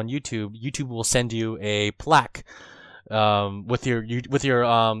subscriber count on YouTube, YouTube will send you a plaque with your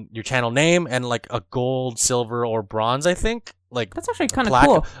channel name and like a gold, silver, or bronze, I think. Like That's actually kind of plaque.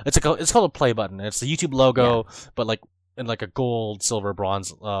 cool. It's called a play button. It's the YouTube logo, but like in like a gold, silver,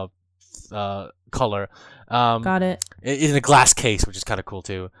 bronze color. Got it. In a glass case, which is kind of cool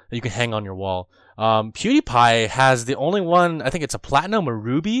too, that you can hang on your wall. PewDiePie has the only one, I think it's a platinum or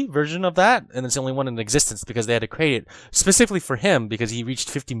ruby version of that, and it's the only one in existence because they had to create it specifically for him because he reached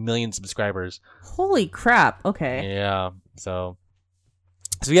 50 million subscribers. Holy crap. Okay. Yeah, so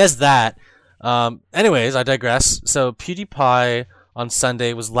he has that. Anyways, I digress. So PewDiePie on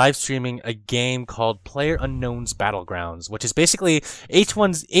Sunday was live streaming a game called PlayerUnknown's Battlegrounds, which is basically think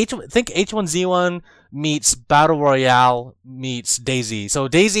H1Z1 meets Battle Royale meets DayZ. So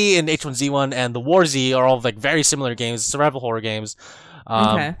DayZ and H1Z1 and the War Z are all like very similar games, survival horror games.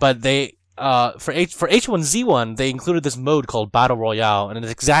 Okay. But they for H1Z1 they included this mode called Battle Royale, and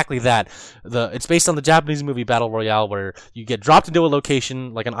it's exactly that. It's based on the Japanese movie Battle Royale, where you get dropped into a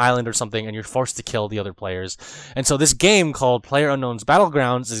location like an island or something, and you're forced to kill the other players. And so this game called PlayerUnknown's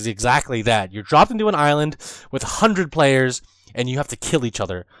Battlegrounds is exactly that. You're dropped into an island with 100 players, and you have to kill each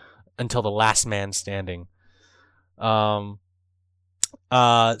other until the last man standing. So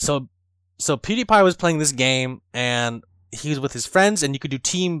PewDiePie was playing this game, and he was with his friends, and you could do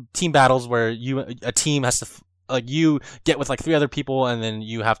team battles where a team has to you get with like 3 other people, and then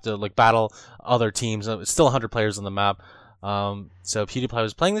you have to like battle other teams. It's still 100 players on the map. So PewDiePie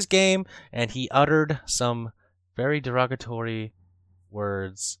was playing this game, and he uttered some very derogatory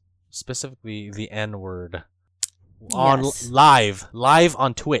words, specifically the N-word, on live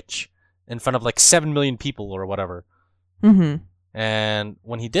on Twitch in front of like 7 million people or whatever. Mm-hmm. And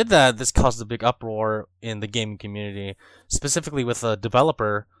when he did that, this caused a big uproar in the gaming community, specifically with a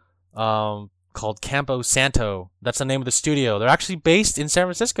developer called Campo Santo. That's the name of the studio. They're actually based in San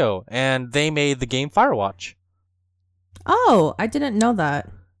Francisco, and they made the game Firewatch. Oh, I didn't know that.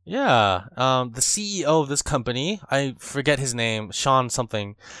 Yeah, the CEO of this company, I forget his name, Sean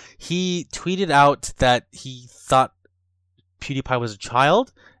something, he tweeted out that he thought PewDiePie was a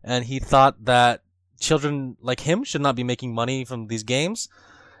child, and he thought that children like him should not be making money from these games.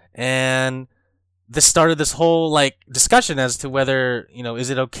 And this started this whole like discussion as to whether, is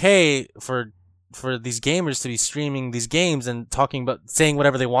it okay for these gamers to be streaming these games and talking about, saying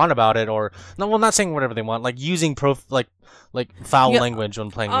whatever they want about it, or not saying whatever they want, like using foul language when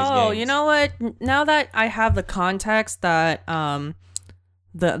playing these games. Oh, you know what? Now that I have the context that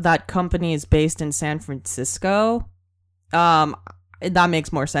that company is based in San Francisco, that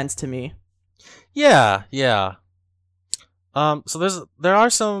makes more sense to me. Yeah. So there are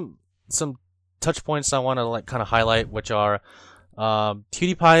some touch points I want to like kind of highlight, which are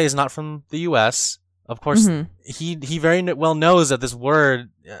PewDiePie is not from the U.S. Of course, he very well knows that this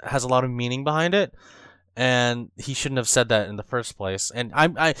word has a lot of meaning behind it, and he shouldn't have said that in the first place. And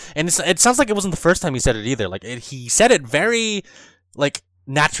it sounds like it wasn't the first time he said it either. Like he said it very like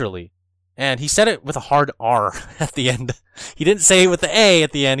naturally. And he said it with a hard R at the end. He didn't say it with the A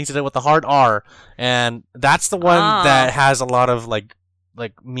at the end. He said it with a hard R. And that's the one that has a lot of like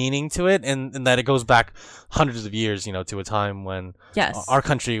meaning to it, and that it goes back hundreds of years, to a time when our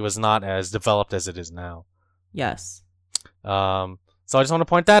country was not as developed as it is now. Yes. So I just want to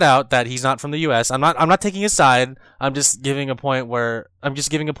point that out, that he's not from the US. I'm not taking his side. I'm just giving a point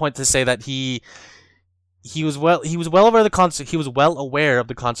to say that he was well aware of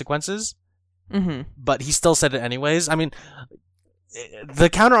the consequences. Mm-hmm. But he still said it anyways. I mean, the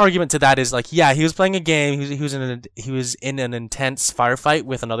counter argument to that is like, yeah, he was playing a game. He was in an intense firefight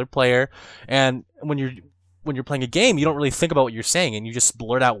with another player, and when you're playing a game, you don't really think about what you're saying, and you just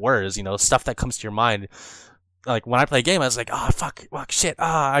blurt out words, stuff that comes to your mind. Like when I play a game, I was like, oh fuck, shit,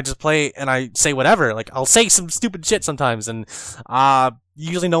 I just play and I say whatever. Like I'll say some stupid shit sometimes, and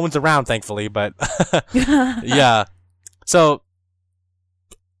usually no one's around, thankfully. But yeah, so.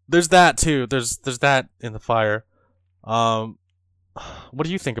 There's that too. There's that in the fire. What do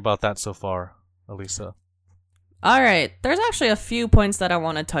you think about that so far, Elisa? All right. There's actually a few points that I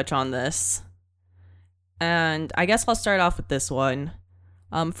want to touch on this. And I guess I'll start off with this one.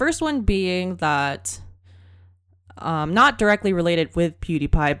 First one being that not directly related with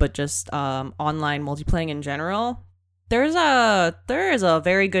PewDiePie, but just online multiplayer in general. There is a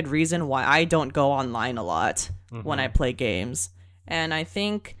very good reason why I don't go online a lot when I play games. And I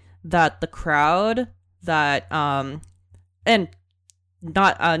think that the crowd that and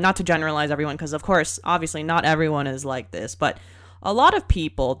not to generalize everyone, because of course obviously not everyone is like this, but a lot of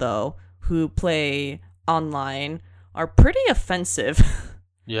people though who play online are pretty offensive.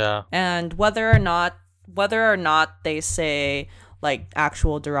 Yeah. And whether or not they say like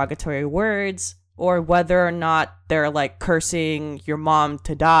actual derogatory words, or whether or not they're like cursing your mom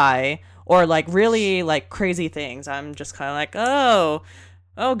to die, or like really like crazy things, I'm just kind of like,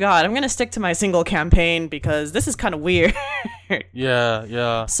 oh god, I'm gonna stick to my single campaign because this is kind of weird.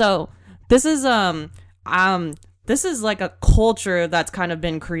 Yeah. So this is like a culture that's kind of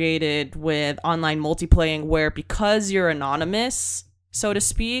been created with online multiplayer, where because you're anonymous, so to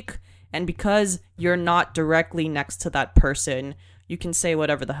speak, and because you're not directly next to that person, you can say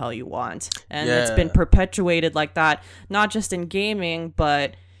whatever the hell you want. And it's been perpetuated like that, not just in gaming,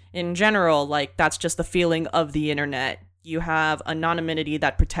 but in general. Like, that's just the feeling of the internet. You have anonymity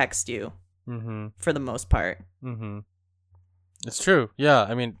that protects you, for the most part. It's true. Yeah,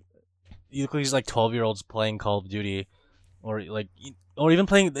 I mean, you look at these like 12-year-olds playing Call of Duty, or like or even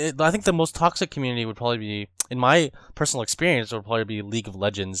playing. I think the most toxic community would probably be, in my personal experience, would probably be League of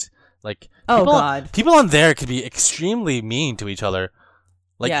Legends. Like, Oh people, God. people on there could be extremely mean to each other.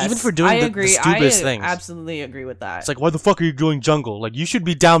 Like, Yes, even for doing I the agree. stupidest I things. absolutely agree with that. It's like, why the fuck are you going jungle? Like, you should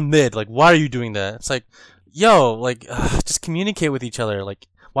be down mid. Like, why are you doing that? It's like, yo, like, just communicate with each other. Like,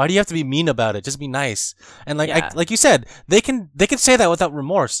 why do you have to be mean about it? Just be nice. And like, Yeah. like you said, they can say that without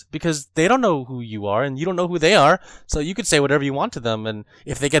remorse because they don't know who you are and you don't know who they are. So you could say whatever you want to them, and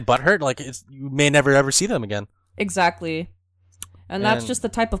if they get butthurt, like, you may never ever see them again. Exactly. And that's And- just the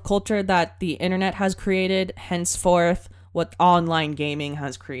type of culture that the internet has created, henceforth, what online gaming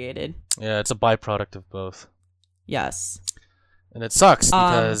has created. Yeah, it's a byproduct of both. Yes. And it sucks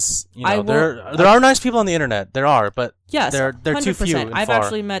because I will- there are nice people on the internet. There are, but Yes. they're too few 100%. and I've far.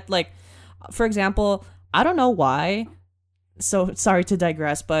 actually met, like, for example, I don't know why. So sorry to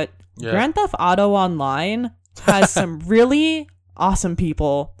digress, but Yeah. Grand Theft Auto Online has some really awesome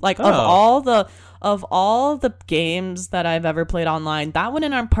people. Like, Oh. of all the games that I've ever played online, that one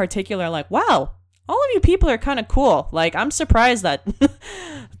in particular, like, wow, all of you people are kind of cool. Like, I'm surprised that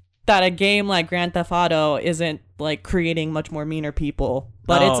that a game like Grand Theft Auto isn't like creating much more meaner people.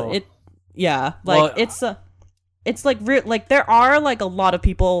 But Oh. Well, it's like like there are like a lot of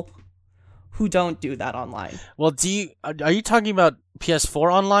people who don't do that online. Well, are you talking about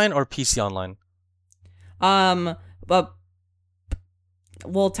PS4 online or PC online? But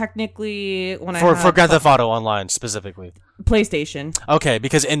well, technically, when For I had Grand Theft Auto online specifically. PlayStation. Okay,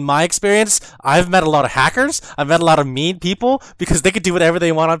 because in my experience, I've met a lot of hackers. I've met a lot of mean people because they could do whatever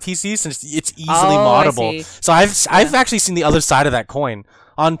they want on PC since it's easily Oh, I moddable. see. So I've actually seen the other side of that coin.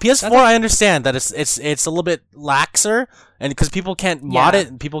 On PS4, That's I understand that it's a little bit laxer, and because people can't mod Yeah. it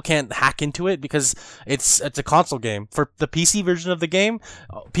and people can't hack into it because it's a console game. For the PC version of the game,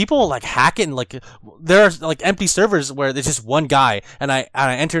 people like hack it and like there are like empty servers where there's just one guy, and I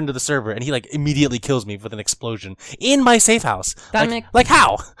enter into the server and he like immediately kills me with an explosion in my safe house. That Like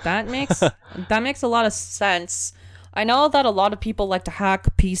how? That makes a lot of sense. I know that a lot of people like to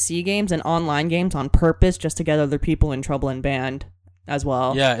hack PC games and online games on purpose just to get other people in trouble and banned as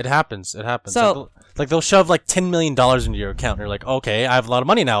well. Yeah, it happens. It happens. So- like they'll shove like $10 million into your account. And you're like, okay, I have a lot of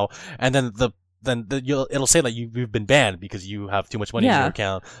money now, and then it'll say that you've been banned because you have too much money in Yeah. your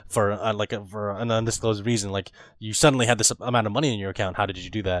account for for an undisclosed reason. Like you suddenly had this amount of money in your account. How did you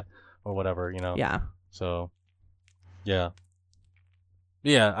do that, or whatever? Yeah. So, yeah.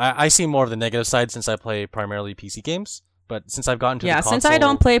 Yeah, I see more of the negative side since I play primarily PC games. But since I've gotten to the console, Since I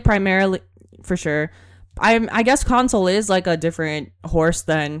don't play primarily, for sure, I guess console is like a different horse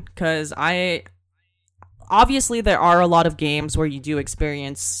then, because obviously there are a lot of games where you do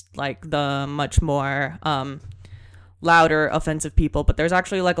experience like the much more louder offensive people, but there's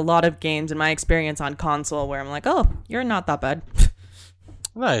actually like a lot of games in my experience on console where I'm like, oh, you're not that bad.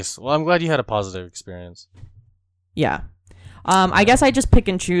 Nice. Well, I'm glad you had a positive experience. Yeah. I guess I just pick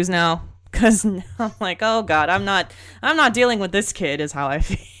and choose now because I'm like, oh god, I'm not dealing with this kid is how I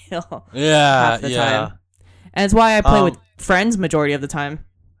feel Yeah, half the yeah. time. And it's why I play with Um, friends majority of the time.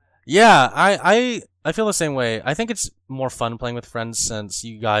 Yeah, I feel the same way. I think it's more fun playing with friends since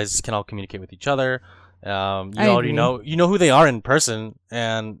you guys can all communicate with each other. You I already agree. know who they are in person,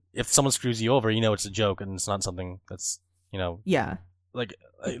 and if someone screws you over, you know it's a joke and it's not something that's Yeah. like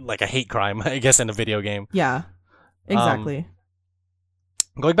a hate crime, I guess, in a video game. Yeah. Exactly.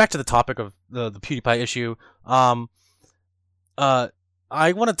 Going back to the topic of the PewDiePie issue, I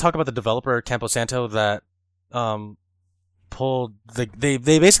want to talk about the developer Campo Santo that pulled they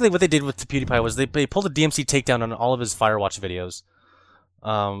basically what they did with the PewDiePie was they pulled a DMC takedown on all of his Firewatch videos,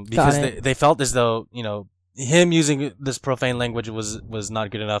 because it. they felt as though him using this profane language was not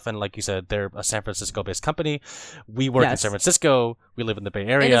good enough, and like you said, they're a San Francisco based company. We work in Yes. San Francisco. We live in the Bay It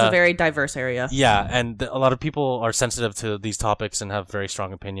Area. is a very diverse area. Yeah, and a lot of people are sensitive to these topics and have very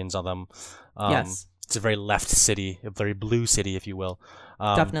strong opinions on them. Yes. It's a very left city, a very blue city, if you will.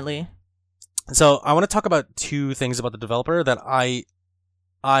 Definitely. So I want to talk about two things about the developer that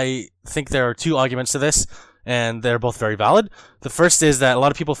I think there are two arguments to this, and they're both very valid. The first is that a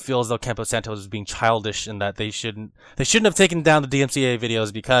lot of people feel as though Campo Santo is being childish and that they shouldn't have taken down the DMCA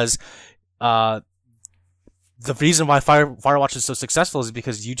videos because the reason why Firewatch is so successful is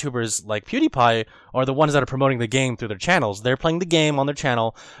because YouTubers like PewDiePie are the ones that are promoting the game through their channels. They're playing the game on their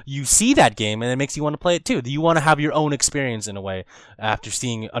channel. You see that game, and it makes you want to play it too. You want to have your own experience in a way after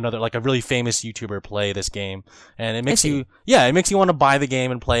seeing another, like a really famous YouTuber play this game, and it makes you want to buy the game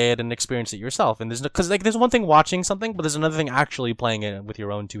and play it and experience it yourself. And there's one thing watching something, but there's another thing actually playing it with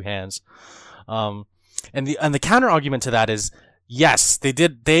your own two hands. And the counter argument to that is, yes, they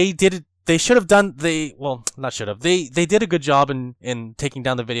did they should have done not should have they did a good job in taking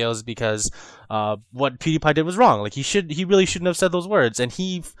down the videos because what PewDiePie did was wrong. Like he really shouldn't have said those words, and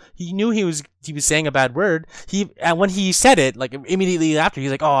he knew he was saying a bad word. And when he said it, like immediately after, he's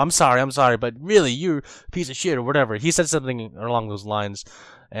like, oh, I'm sorry, but really you're a piece of shit or whatever. He said something along those lines.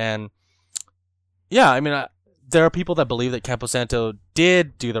 And yeah, I mean, there are people that believe that Camposanto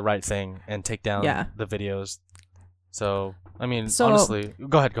did do the right thing and take down the videos. So I mean, honestly,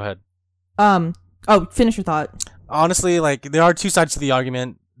 go ahead. Finish your thought. Honestly, like, there are two sides to the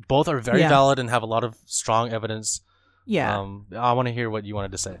argument. Both are very valid and have a lot of strong evidence. Yeah. I want to hear what you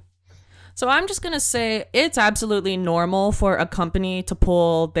wanted to say. So I'm just going to say it's absolutely normal for a company to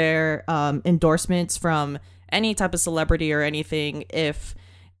pull their endorsements from any type of celebrity or anything if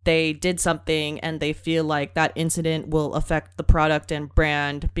they did something and they feel like that incident will affect the product and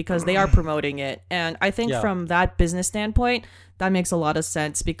brand because they are promoting it. And I think from that business standpoint, that makes a lot of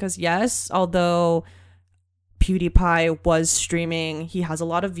sense because yes, although PewDiePie was streaming, he has a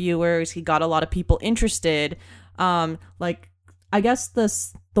lot of viewers, he got a lot of people interested. Like, I guess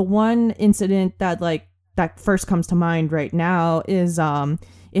the one incident that first comes to mind right now is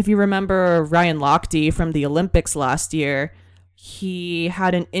if you remember Ryan Lochte from the Olympics last year, he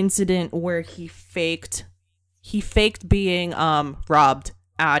had an incident where he faked being robbed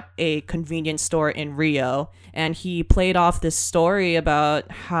at a convenience store in Rio, and he played off this story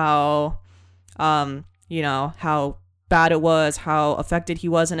about how how bad it was, how affected he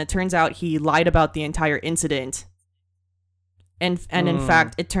was, and it turns out he lied about the entire incident. And in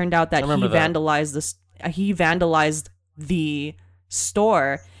fact, it turned out that he vandalized the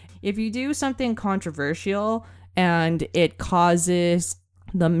store. If you do something controversial and it causes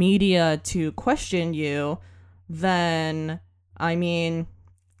the media to question you, then I mean,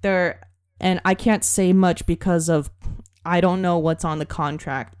 and I can't say much because I don't know what's on the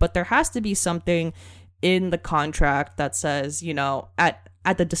contract, but there has to be something in the contract that says,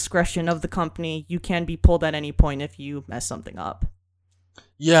 at the discretion of the company, you can be pulled at any point if you mess something up.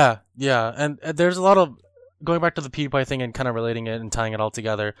 Yeah. And there's a lot of, going back to the PewDiePie thing and kind of relating it and tying it all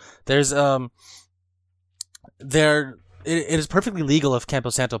together, there's, it is perfectly legal if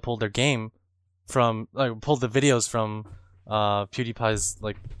Camposanto pulled their game from, pulled the videos from, PewDiePie's,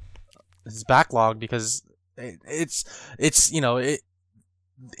 his backlog because it's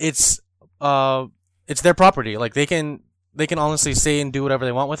their property. Like, they can honestly say and do whatever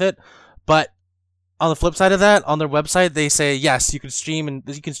they want with it. But on the flip side of that, on their website, they say, yes, you can stream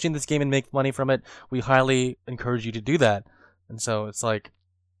this game and make money from it. We highly encourage you to do that. And so it's like,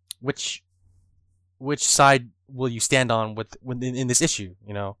 which side will you stand on in this issue,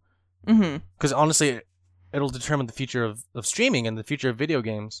 Mm-hmm. Because honestly, it'll determine the future of streaming and the future of video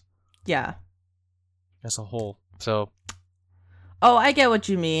games. Yeah. As a whole. So. Oh, I get what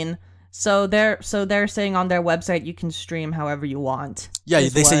you mean. So they're saying on their website you can stream however you want. Yeah,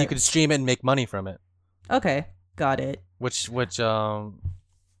 they say you can stream it and make money from it. Okay, got it. Which I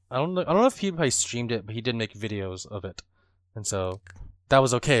don't know if PewDiePie streamed it, but he did make videos of it, and so that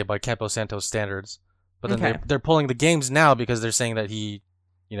was okay by Camposanto's standards. But then they're pulling the games now because they're saying that they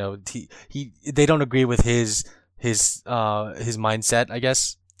don't agree with his mindset, I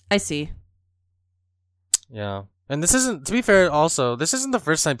guess. I see. Yeah. And this isn't, to be fair, also, this isn't the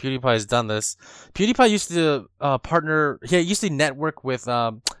first time PewDiePie has done this. PewDiePie used to used to network with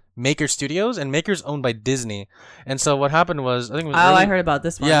Maker Studios, and Maker's owned by Disney. And so what happened was, I think it was I heard about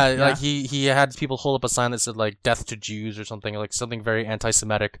this one. Yeah, like he had people hold up a sign that said like "Death to Jews" or something, like something very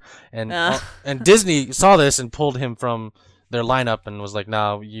anti-Semitic. And and Disney saw this and pulled him from their lineup and was like,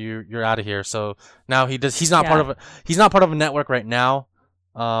 "No, you're out of here." So now he's not part of a network right now.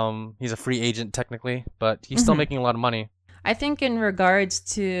 He's a free agent technically, but he's still making a lot of money. I think in regards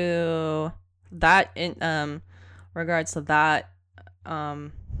to that,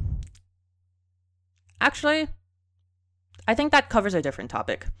 actually, I think that covers a different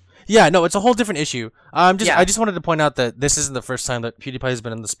topic. Yeah, no, it's a whole different issue. I just wanted to point out that this isn't the first time that PewDiePie has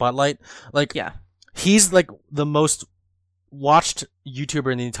been in the spotlight. Like, he's like the most watched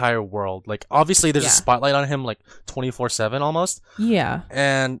YouTuber in the entire world. Like, obviously there's a spotlight on him like 24/7 almost. Yeah.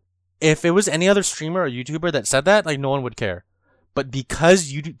 And if it was any other streamer or YouTuber that said that, like, no one would care. But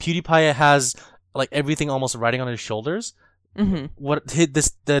because PewDiePie has like everything almost riding on his shoulders,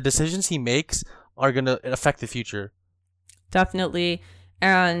 the decisions he makes are gonna affect the future. Definitely.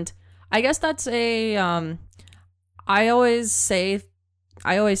 And I guess that's a I always say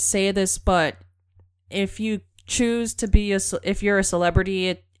this, but if you choose to be if you're a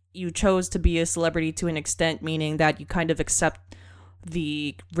celebrity, you chose to be a celebrity to an extent, meaning that you kind of accept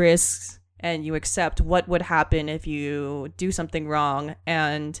the risks and you accept what would happen if you do something wrong.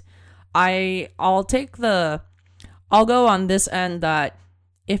 And I'll go on this end that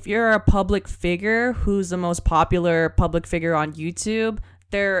if you're a public figure who's the most popular public figure on YouTube,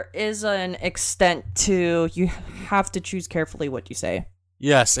 there is an extent to you have to choose carefully what you say.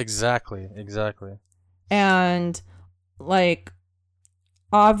 Yes, exactly. And like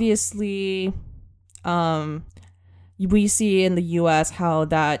obviously we see in the US how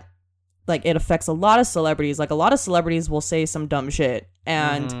that like it affects a lot of celebrities. Like a lot of celebrities will say some dumb shit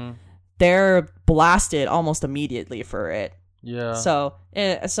and they're blasted almost immediately for it. Yeah. So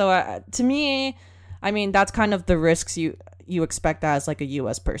to me, I mean, that's kind of the risks you expect as like a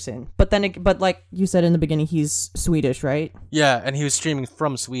US person. But like you said in the beginning, he's Swedish, right? Yeah, and he was streaming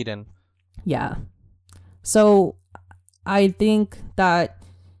from Sweden. Yeah. So I think that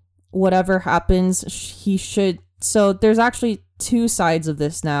whatever happens, he should. So there's actually two sides of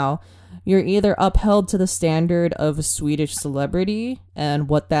this now. You're either upheld to the standard of a Swedish celebrity and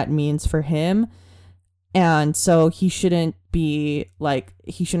what that means for him. And so he shouldn't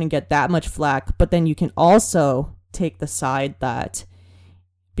get that much flack. But then you can also take the side that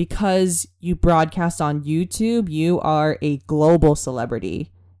because you broadcast on YouTube, you are a global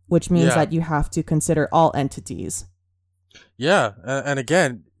celebrity, which means that you have to consider all entities. Yeah, and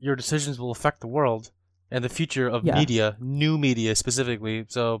again, your decisions will affect the world and the future of media, new media specifically.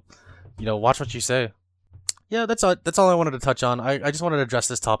 So, watch what you say. Yeah, that's all I wanted to touch on. I just wanted to address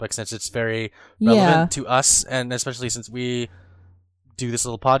this topic since it's very relevant to us, and especially since we do this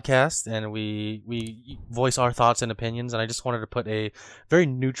little podcast and we voice our thoughts and opinions, and I just wanted to put a very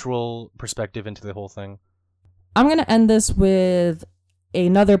neutral perspective into the whole thing. I'm going to end this with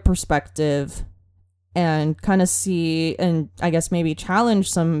another perspective and kind of see and I guess maybe challenge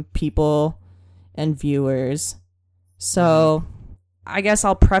some people and viewers. So I guess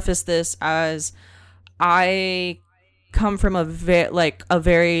I'll preface this as I come from a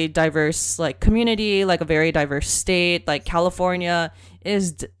very diverse community, like a very diverse state. Like California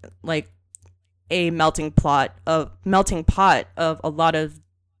is like a melting pot of a lot of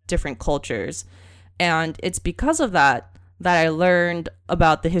different cultures, and it's because of that I learned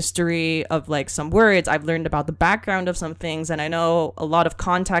about the history of like some words. I've learned about the background of some things, and I know a lot of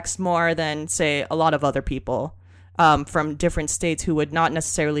context more than say a lot of other people from different states who would not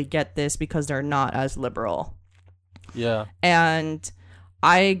necessarily get this because they're not as liberal. Yeah. And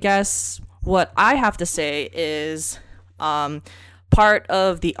I guess what I have to say is part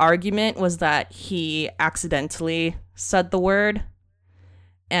of the argument was that he accidentally said the word,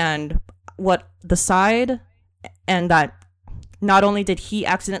 and that not only did he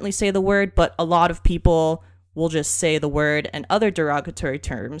accidentally say the word, but a lot of people will just say the word and other derogatory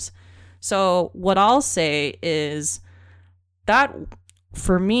terms. So what I'll say is that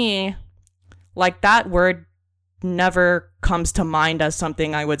for me, like that word never comes to mind as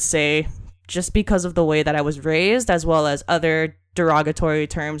something I would say just because of the way that I was raised, as well as other derogatory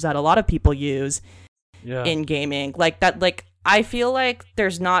terms that a lot of people use in gaming. Like that, like I feel like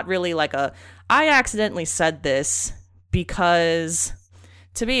there's not really like I accidentally said this, because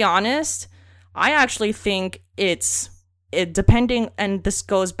to be honest, I actually think it depending, and this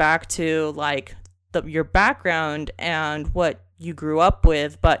goes back to like your background and what you grew up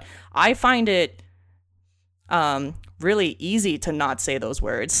with, but I find it really easy to not say those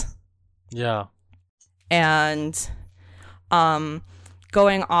words. Yeah. And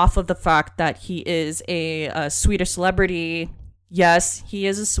going off of the fact that he is a Swedish celebrity, yes, he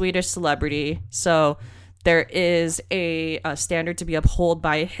is a Swedish celebrity, so there is a standard to be upheld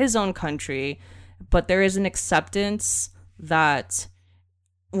by his own country, but there is an acceptance that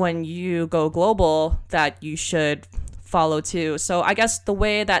when you go global that you should follow too. So I guess the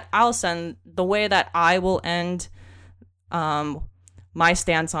way that I will end my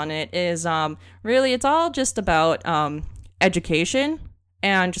stance on it is really it's all just about education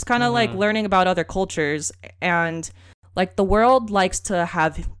and just kind of like learning about other cultures. And like the world likes to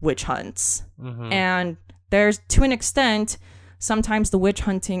have witch hunts, and there's, to an extent, sometimes the witch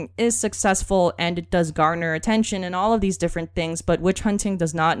hunting is successful and it does garner attention and all of these different things, but witch hunting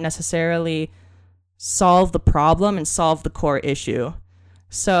does not necessarily solve the problem and solve the core issue.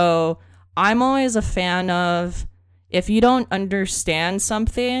 So I'm always a fan of, if you don't understand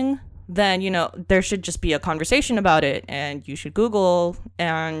something, then, there should just be a conversation about it, and you should Google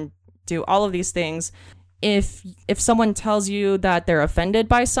and do all of these things. If someone tells you that they're offended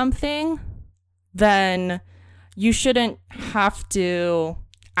by something, then you shouldn't have to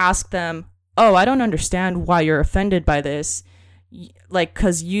ask them, oh, I don't understand why you're offended by this. Like,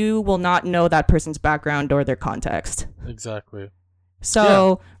 because you will not know that person's background or their context. Exactly.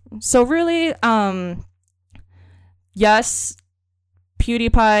 So really, yes,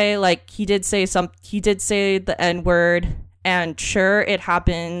 PewDiePie, like, he did say the N-word, and sure, it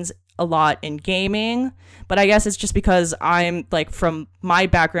happens a lot in gaming, but I guess it's just because I'm, like, from my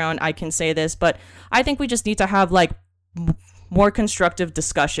background, I can say this, but I think we just need to have, like, more constructive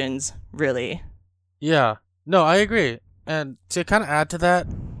discussions, really. Yeah. No, I agree. And to kind of add to that,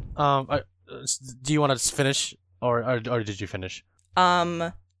 do you want to finish, or did you finish?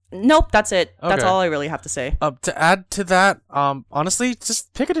 Nope, that's it. Okay. That's all I really have to say. To add to that, honestly,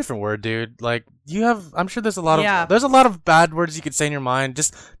 just pick a different word, dude. Like, I'm sure there's a lot of bad words you could say in your mind.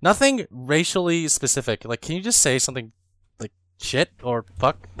 Just nothing racially specific. Like, can you just say something like shit or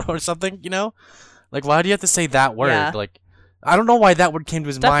fuck or something? You know, like, why do you have to say that word? Yeah. Like, I don't know why that word came to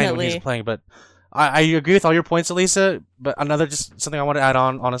his mind when he was Definitely. playing, but I agree with all your points, Elisa. But just something I want to add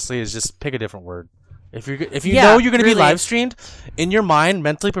on, honestly, is just pick a different word. If you Yeah, know you're gonna be really. live streamed, in your mind,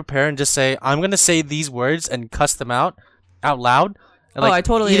 mentally prepare and just say, I'm gonna say these words and cuss them out loud. And, like, I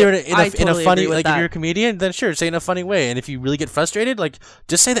totally either in a totally funny, agree with like, if that. you're a comedian, then sure, say it in a funny way. And if you really get frustrated, like,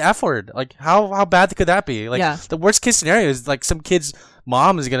 just say the F word. Like, how bad could that be? Like, Yeah. the worst case scenario is like some kid's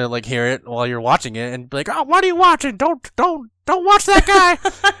mom is gonna like hear it while you're watching it and be like, oh, what are you watching? Don't watch that guy.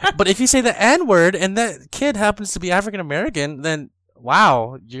 But if you say the N word and that kid happens to be African American, then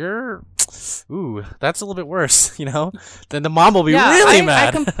wow, that's a little bit worse, you know? Then the mom will be really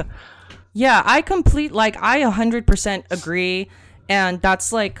mad. I 100% agree. And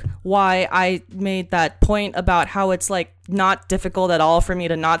that's like why I made that point about how it's like not difficult at all for me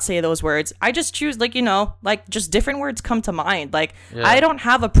to not say those words. I just choose, like, you know, like, just different words come to mind. Like, Yeah. I don't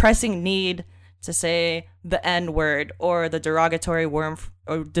have a pressing need to say the N word or the derogatory word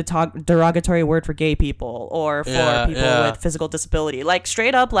for gay people or for people with physical disability. Like,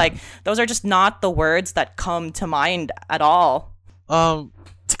 straight up, like, those are just not the words that come to mind at all. To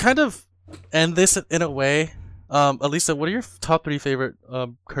kind of end this in a way, Elisa, what are your top 3 favorite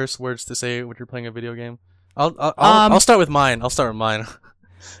curse words to say when you're playing a video game? I'll start with mine.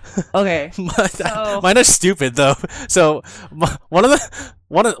 Okay. Mine are stupid though. So one of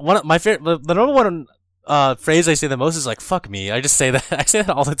my favorite, the number one phrase I say the most is like "fuck me." I just say that. I say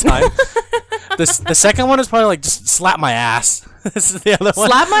that all the time. The second one is probably like just slap my ass. This is the other one.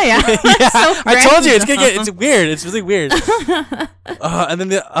 Slap my ass. Yeah, So I told you random. it's weird. It's really weird. And then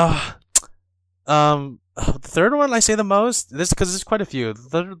the third one I say the most. This because there's quite a few.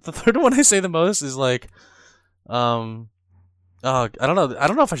 The third one I say the most is like, I don't know. I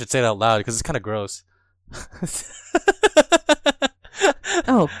don't know if I should say it out loud because it's kind of gross.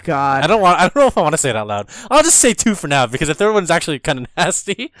 Oh God. I don't know if I want to say it out loud. I'll just say 2 for now because the third one's actually kind of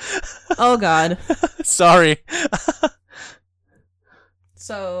nasty. Oh God. Sorry.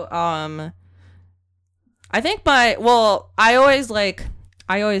 So, I think I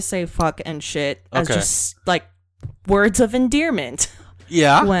always say fuck and shit as Okay. just like words of endearment.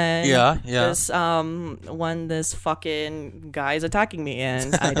 Yeah. When Yeah. when this fucking guy's attacking me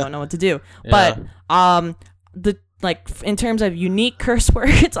and I don't know what to do. Yeah. But in terms of unique curse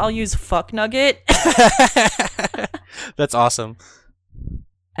words, I'll use fuck nugget. That's awesome.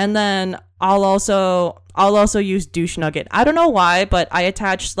 And then I'll also use douche nugget. I don't know why, but I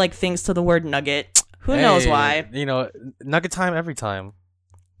attach like things to the word nugget. Who knows Hey, why? You know, nugget time every time.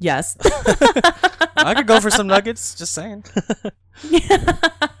 Yes. I could go for some nuggets. Just saying.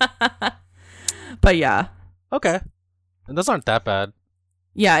 But yeah. Okay. And those aren't that bad.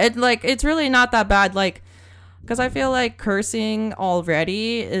 Yeah, it's really not that bad, like, because I feel like cursing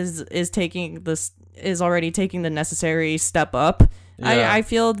already is already taking the necessary step up. Yeah. I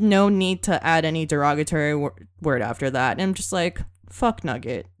feel no need to add any derogatory word after that. And I'm just like, fuck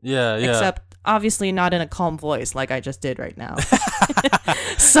nugget. Yeah. Except obviously not in a calm voice like I just did right now.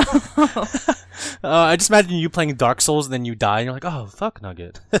 So I just imagine you playing Dark Souls and then you die and you're like, oh, fuck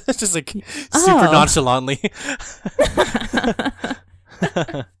Nugget. It's just like super nonchalantly.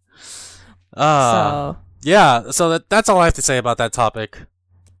 So yeah, so that's all I have to say about that topic.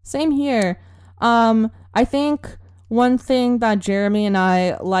 same here. I think one thing that Jeremy and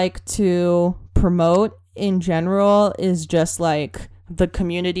I like to promote in general is just like the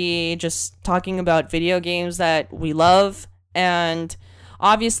community, just talking about video games that we love. And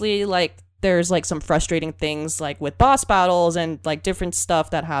obviously, like, there's like some frustrating things like with boss battles and like different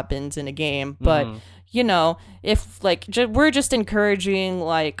stuff that happens in a game. But, you know, if like we're just encouraging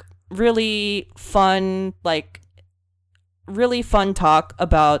like really fun talk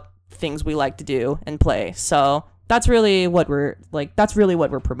about things we like to do and play. So that's really what we're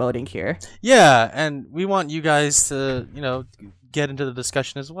promoting here. Yeah, and we want you guys to, you know, get into the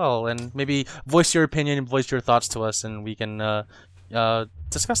discussion as well and maybe voice your opinion and voice your thoughts to us and we can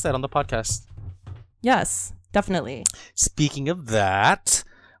discuss that on the podcast. Yes. Definitely. Speaking of that,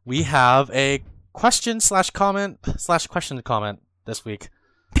 we have a question/comment/question comment this week.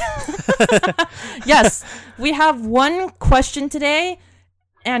 Yes, we have one question today,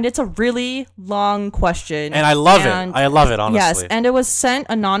 and it's a really long question. And I love it. I love it, honestly. Yes, and it was sent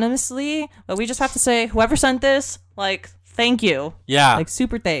anonymously, but we just have to say, whoever sent this, like, thank you. Yeah. Like,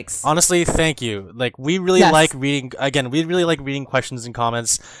 super thanks. Honestly, thank you. Like, we really Yes. like reading. Again, we really like reading questions and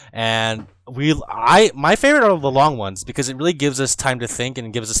comments, and my favorite are the long ones because it really gives us time to think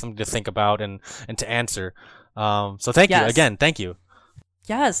and gives us something to think about and to answer. So thank you Yes. again. Thank you.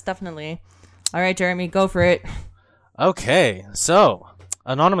 Yes, definitely. All right, Jeremy, go for it. Okay, so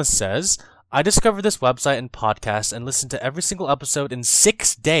Anonymous says, I discovered this website and podcast and listened to every single episode in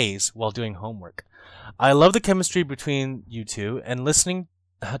 6 days while doing homework. I love the chemistry between you two, and listening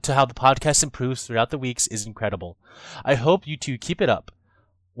to how the podcast improves throughout the weeks is incredible. I hope you two keep it up.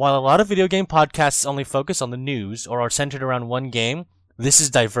 While a lot of video game podcasts only focus on the news or are centered around one game, this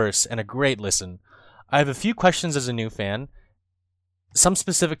is diverse and a great listen. I have a few questions as a new fan, some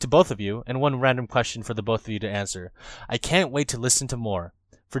specific to both of you, and one random question for the both of you to answer. I can't wait to listen to more.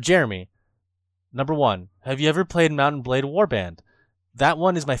 For Jeremy, number 1, have you ever played Mount & Blade Warband? That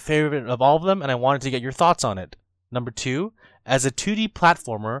one is my favorite of all of them, and I wanted to get your thoughts on it. Number 2, as a 2D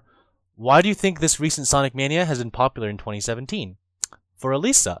platformer, why do you think this recent Sonic Mania has been popular in 2017? For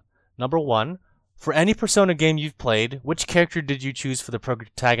Elisa, number 1, for any Persona game you've played, which character did you choose for the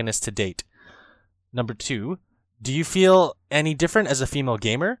protagonist to date? Number 2, do you feel any different as a female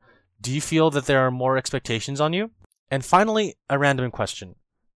gamer? Do you feel that there are more expectations on you? And finally, a random question.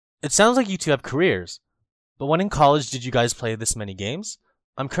 It sounds like you two have careers, but when in college did you guys play this many games?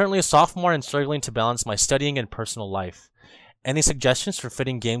 I'm currently a sophomore and struggling to balance my studying and personal life. Any suggestions for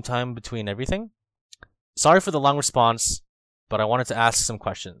fitting game time between everything? Sorry for the long response, but I wanted to ask some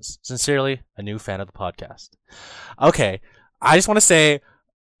questions. Sincerely, a new fan of the podcast. Okay, I just want to say,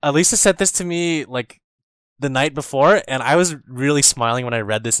 Elisa sent this to me like the night before, and I was really smiling when I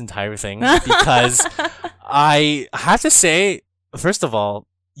read this entire thing because I have to say, first of all,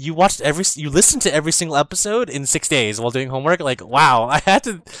 you listened to every single episode in 6 days while doing homework. Like, wow, I had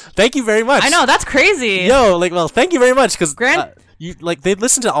to thank you very much. I know, that's crazy. Yo, like, well, thank you very much because Grant- they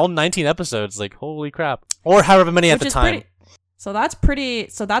listened to all 19 episodes. Like, holy crap, or however many at the time. So that's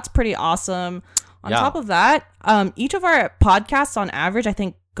pretty awesome. On Yeah. top of that, each of our podcasts on average, I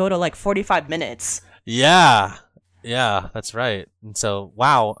think, go to like 45 minutes. Yeah, that's right. And so,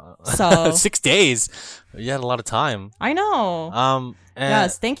 wow, So 6 days. You had a lot of time. I know. And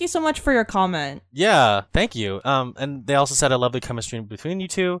Yes, thank you so much for your comment. Yeah, thank you. And they also said I love the chemistry between you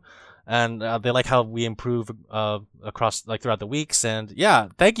two, and they like how we improve across throughout the weeks. And yeah,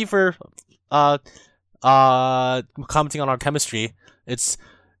 thank you for commenting on our chemistry. It's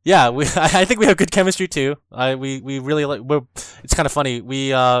I think we have good chemistry too. We really like. It's kind of funny.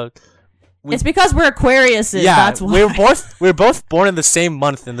 It's because we're Aquariuses. Yeah, That's why. we're both born in the same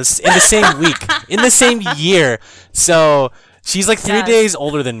month in the same week in the same year. So she's like 3 Yes. days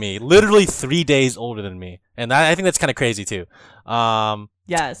older than me, literally 3 days older than me, and I think that's kind of crazy too.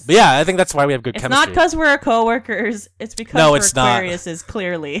 Yes. But yeah, I think that's why we have good It's chemistry. not because we're coworkers. It's because No, we're it's not. Aquariuses,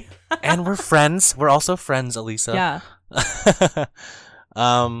 clearly. And we're friends. We're also friends, Elisa. Yeah.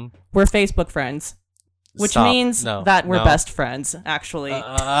 um. We're Facebook friends. Which stop. means No, that we're no. best friends, actually.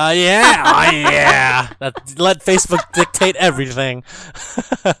 Yeah. Yeah. Let Facebook dictate everything.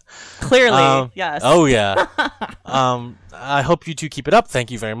 Clearly, yes. Oh yeah. I hope you two keep it up.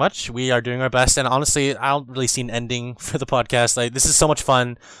 Thank you very much. We are doing our best, and honestly, I don't really see an ending for the podcast. This is so much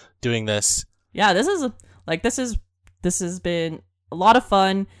fun doing this. Yeah, this has been a lot of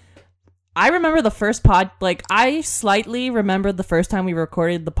fun. I remember the first I slightly remember the first time we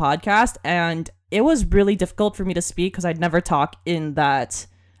recorded the podcast, and it was really difficult for me to speak because I'd never talk in that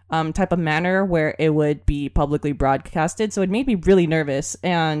type of manner where it would be publicly broadcasted. So it made me really nervous,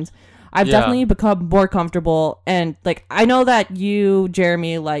 and I've definitely become more comfortable. And like, I know that you,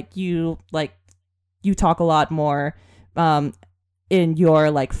 Jeremy, you talk a lot more in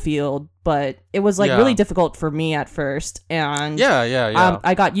your field, but it was really difficult for me at first. And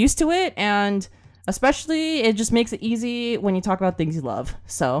I got used to it, and especially it just makes it easy when you talk about things you love.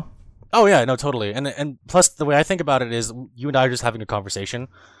 So Oh yeah, no, totally. And plus, the way I think about it is, you and I are just having a conversation.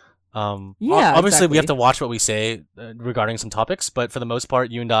 Obviously, exactly. we have to watch what we say regarding some topics, but for the most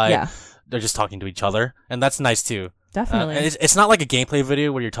part, you and I, they're just talking to each other, and that's nice too. Definitely. And it's not like a gameplay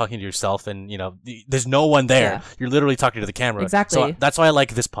video where you're talking to yourself and, there's no one there. Yeah. You're literally talking to the camera. Exactly. So that's why I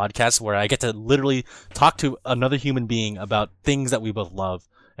like this podcast, where I get to literally talk to another human being about things that we both love.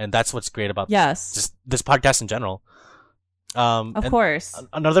 And that's what's great about Yes. just this podcast in general. Of And course.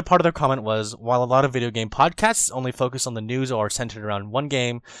 another part of their comment was, while a lot of video game podcasts only focus on the news or are centered around one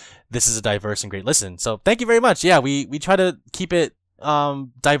game, this is a diverse and great listen. So thank you very much. Yeah, we try to keep it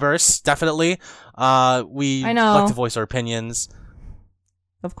diverse, definitely. We I know. like to voice our opinions.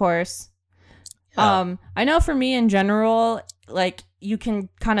 Of course. Yeah. I know for me in general, like you can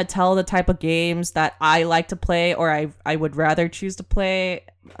kind of tell the type of games that I like to play or I would rather choose to play,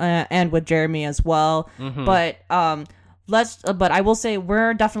 and with Jeremy as well. Mhm. But but I will say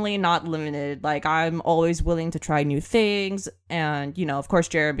we're definitely not limited. Like I'm always willing to try new things, and of course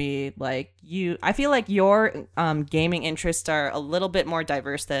Jeremy, like I feel like your gaming interests are a little bit more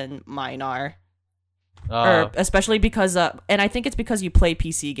diverse than mine are. Or especially because and I think it's because you play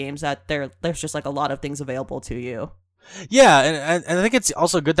PC games that there's just like a lot of things available to you. Yeah, and I think it's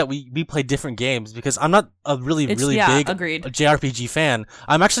also good that we play different games, because I'm not a really big agreed. JRPG fan.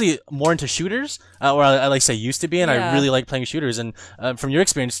 I'm actually more into shooters, or I like to say used to be, and I Yeah. really like playing shooters. And from your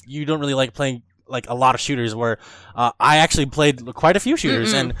experience, you don't really like playing like a lot of shooters, where I actually played quite a few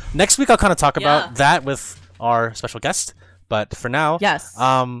shooters. And next week I'll kind of talk about that with our special guest. But for now, Yes.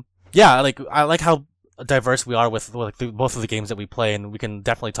 yeah, like I like how diverse we are with both of the games that we play, and we can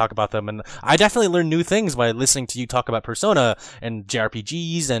definitely talk about them. And I definitely learn new things by listening to you talk about Persona and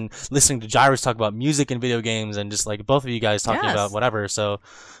JRPGs, and listening to Gyros talk about music and video games, and just like both of you guys talking Yes. about whatever. So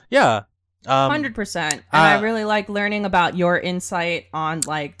yeah, 100%. And I really like learning about your insight on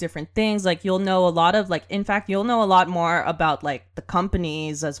like different things. Like you'll know a lot of in fact, you'll know a lot more about like the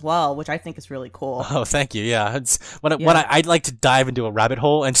companies as well, which I think is really cool. Oh, thank you. Yeah, it's when I'd like to dive into a rabbit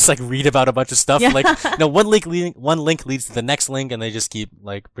hole and just like read about a bunch of stuff. Yeah. Like one link leads to the next link, and they just keep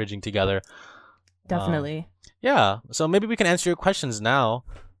like bridging together. Definitely. Yeah. So maybe we can answer your questions now.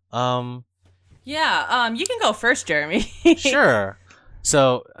 Yeah. You can go first, Jeremy. Sure.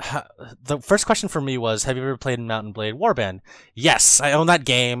 So, the first question for me was, have you ever played Mountain Blade Warband? Yes, I own that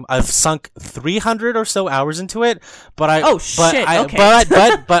game. I've sunk 300 or so hours into it, but shit, okay.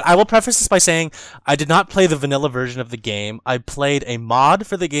 but I will preface this by saying I did not play the vanilla version of the game. I played a mod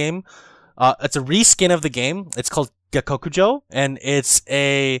for the game. It's a reskin of the game. It's called Gakokujo, and it's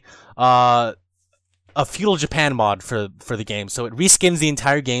a feudal Japan mod for the game. So it reskins the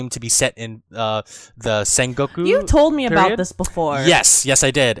entire game to be set in the Sengoku. You told me about period. this before. Yes,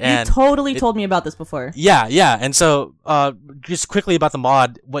 I did. And you totally told me about this before. yeah. And so, just quickly about the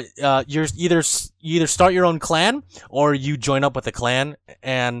mod, what you either start your own clan or you join up with a clan.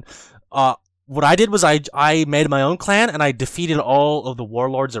 And what I did was I made my own clan, and I defeated all of the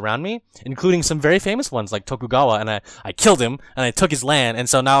warlords around me, including some very famous ones like Tokugawa, and I killed him, and I took his land. And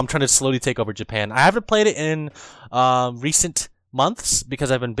so now I'm trying to slowly take over Japan. I haven't played it in recent months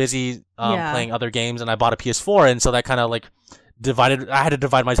because I've been busy playing other games, and I bought a PS4, and so that kind of like I had to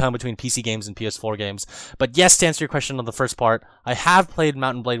divide my time between PC games and PS4 games. But yes, to answer your question on the first part, I have played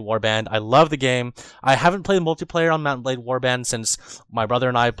Mountain Blade Warband. I love the game. I haven't played multiplayer on Mountain Blade Warband since my brother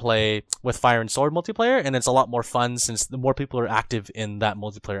and I play with Fire and Sword multiplayer, and it's a lot more fun since the more people are active in that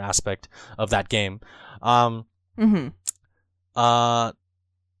multiplayer aspect of that game.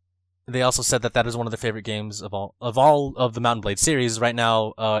 They also said that is one of their favorite games of all of the Mountain Blade series. Right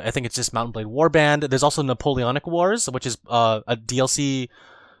now, I think it's just Mountain Blade Warband. There's also Napoleonic Wars, which is a DLC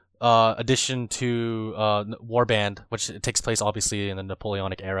addition to Warband, which takes place obviously in the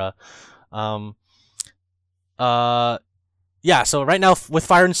Napoleonic era. Yeah, so right now with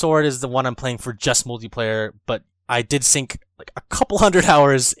Fire and Sword is the one I'm playing for just multiplayer, but I did sink like a couple hundred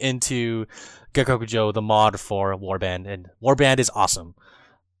hours into Gakokujo, the mod for Warband, and Warband is awesome.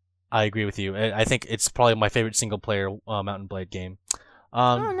 I agree with you. I think it's probably my favorite single-player Mountain Blade game.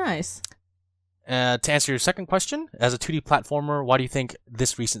 Oh, nice. To answer your second question, as a 2D platformer, why do you think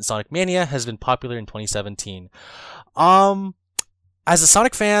this recent Sonic Mania has been popular in 2017? As a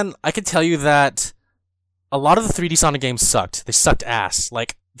Sonic fan, I can tell you that a lot of the 3D Sonic games sucked. They sucked ass.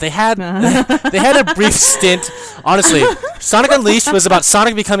 Like, they had they had a brief stint. Honestly, Sonic Unleashed was about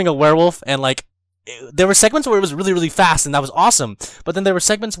Sonic becoming a werewolf, and like, there were segments where it was really, really fast, and that was awesome. But then there were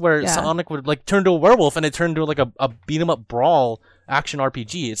segments where Sonic would like turn to a werewolf, and it turned into like a beat 'em up brawl action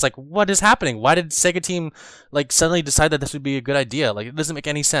RPG. It's like, what is happening? Why did Sega team like suddenly decide that this would be a good idea? Like, it doesn't make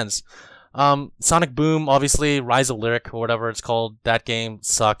any sense. Sonic Boom, obviously, Rise of Lyric or whatever it's called, that game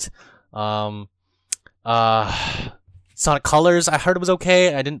sucked. Sonic Colors, I heard it was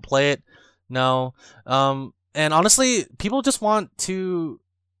okay. I didn't play it. No. And honestly, people just want to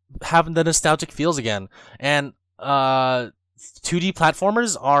have the nostalgic feels again. And 2D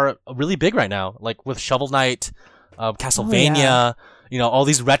platformers are really big right now, like with Shovel Knight, Castlevania. You know, all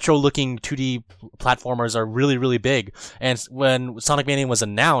these retro-looking 2D platformers are really, really big. And when Sonic Mania was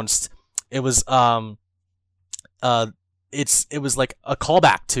announced, it was it was like a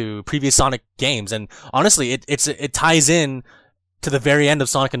callback to previous Sonic games, and honestly, it ties in to the very end of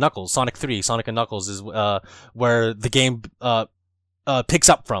Sonic and Knuckles. Sonic 3, Sonic and Knuckles is where the game picks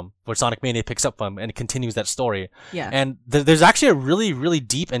up from, where Sonic Mania picks up from, and it continues that story. Yeah. And there's actually a really, really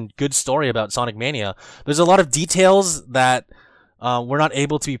deep and good story about Sonic Mania. There's a lot of details that were not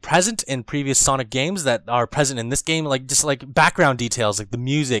able to be present in previous Sonic games that are present in this game, like just like background details, like the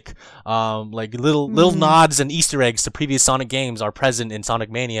music, like little nods and Easter eggs to previous Sonic games are present in Sonic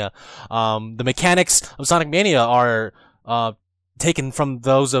Mania. The mechanics of Sonic Mania are taken from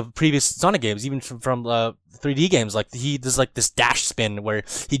those of previous Sonic games, even from 3D games. Like he does like this dash spin where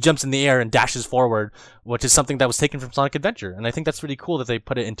he jumps in the air and dashes forward, which is something that was taken from Sonic Adventure, and I think that's really cool that they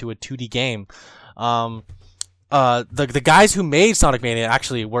put it into a 2D game. The guys who made Sonic Mania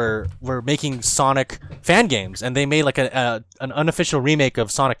actually were making Sonic fan games, and they made like an unofficial remake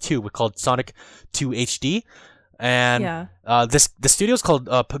of Sonic 2 called Sonic 2 HD. And the studio is called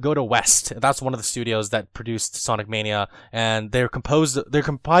Pagoda West. That's one of the studios that produced Sonic Mania, and they're comprised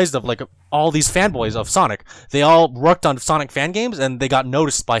of like all these fanboys of Sonic. They all worked on Sonic fan games, and they got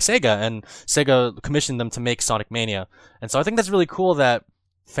noticed by Sega, and Sega commissioned them to make Sonic Mania. And so I think that's really cool that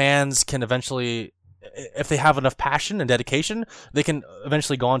fans can eventually, if they have enough passion and dedication, they can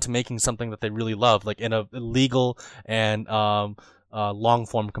eventually go on to making something that they really love, like in a legal and long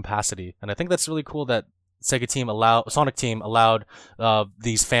form capacity. And I think that's really cool that Sonic team allowed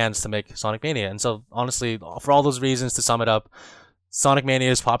these fans to make Sonic Mania. And so honestly, for all those reasons, to sum it up, Sonic Mania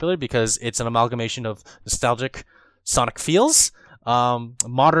is popular because it's an amalgamation of nostalgic Sonic feels,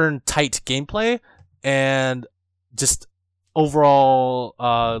 modern tight gameplay, and just overall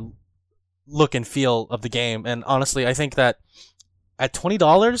look and feel of the game. And honestly, I think that at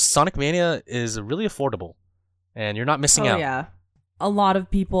 $20, Sonic Mania is really affordable, and you're not missing out. Yeah, a lot of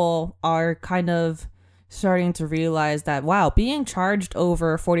people are kind of starting to realize that, wow, being charged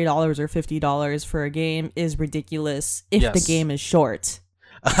over $40 or $50 for a game is ridiculous if the game is short.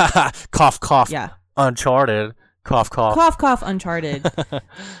 Cough, cough. Yeah. Uncharted. Cough, cough. Cough, cough, Uncharted.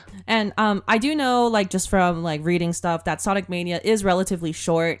 And I do know, like, just from like reading stuff, that Sonic Mania is relatively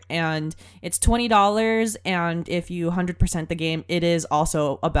short, and it's $20, and if you 100% the game, it is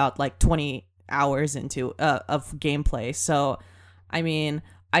also about like 20 hours into of gameplay. So, I mean,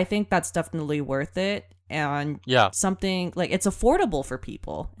 I think that's definitely worth it. And something like it's affordable for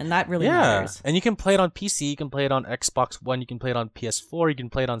people, and that really matters. And you can play it on PC, you can play it on Xbox One, you can play it on PS4, you can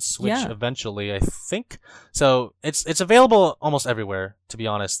play it on Switch eventually, I think. So it's available almost everywhere, to be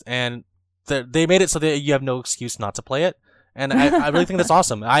honest. And they made it so that you have no excuse not to play it. And I really think that's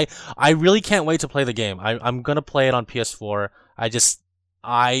awesome. I really can't wait to play the game. I'm gonna play it on PS4.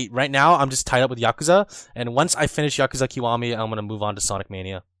 Right now I'm just tied up with Yakuza, and once I finish Yakuza Kiwami, I'm gonna move on to Sonic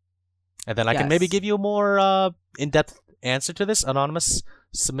Mania. And then I can maybe give you a more in-depth answer to this, anonymous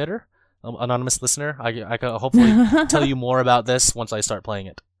submitter, anonymous listener. I can hopefully tell you more about this once I start playing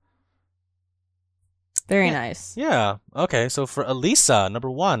it. Very nice. Yeah. Okay, so for Elisa, number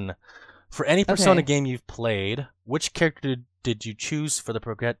 1, for any Persona game you've played, which character did you choose for the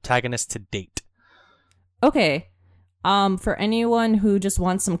protagonist to date? Okay. For anyone who just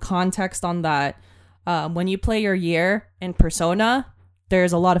wants some context on that, when you play your year in Persona,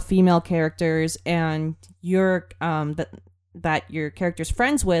 there's a lot of female characters, and you're that your character's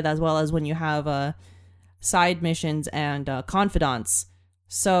friends with, as well as when you have side missions and confidants.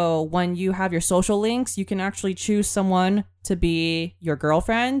 So when you have your social links, you can actually choose someone to be your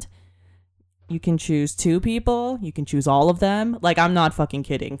girlfriend. You can choose 2 people. You can choose all of them. Like, I'm not fucking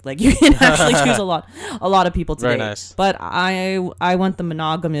kidding. Like, you can actually choose a lot of people today. Very nice. But I went the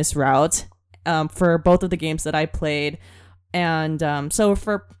monogamous route for both of the games that I played. And so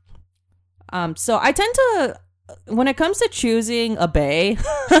I tend to, when it comes to choosing a bae,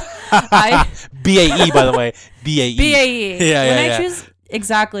 BAE, by the way, BAE. BAE.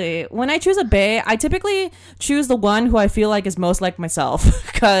 When I choose a bae, I typically choose the one who I feel like is most like myself,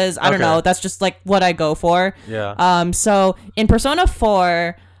 because I don't know, that's just like what I go for. Yeah. So in Persona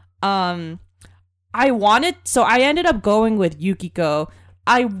 4, I ended up going with Yukiko.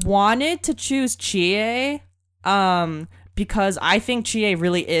 I wanted to choose Chie, because I think Chie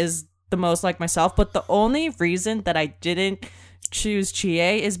really is the most like myself, but the only reason that I didn't choose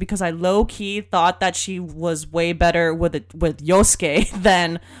Chie is because I low-key thought that she was way better with Yosuke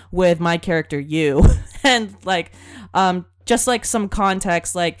than with my character Yu. And like, just like some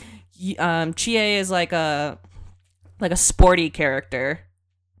context, like Chie is like a sporty character,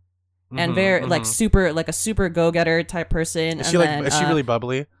 and very like super, like a super go-getter type person. Is she really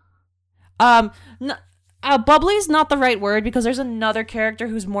bubbly? Bubbly is not the right word because there's another character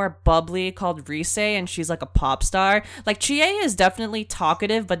who's more bubbly called Rise, and she's like a pop star. Like Chie is definitely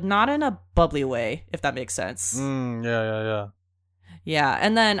talkative, but not in a bubbly way, if that makes sense. Yeah. Yeah,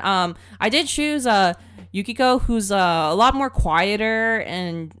 and then I did choose Yukiko, who's a lot more quieter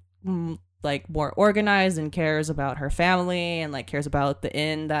and like more organized and cares about her family and like cares about the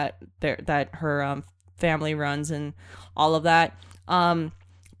inn that her family runs and all of that.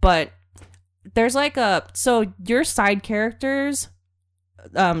 But there's like so your side characters,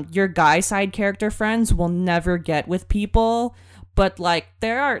 your guy side character friends will never get with people, but like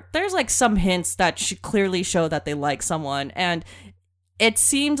there's like some hints that clearly show that they like someone, and it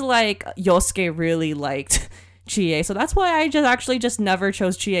seemed like Yosuke really liked Chie, so that's why I just never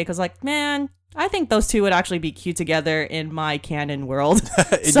chose Chie, because like, man, I think those two would actually be cute together in my canon world.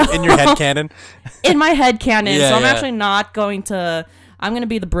 in your head canon? In my head canon. Yeah, so I'm yeah. actually not going to... I'm going to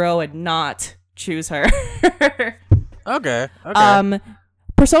be the bro and not choose her. Okay.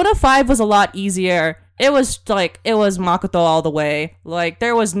 Persona 5 was a lot easier. It was Makoto all the way. Like,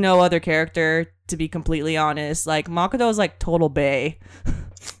 there was no other character, to be completely honest. Like, Makoto was like total bae.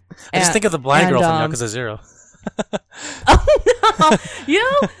 I just think of the blind girl from Yakuza 0. Oh, no. You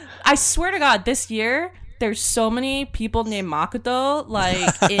know, I swear to God, this year, there's so many people named Makoto,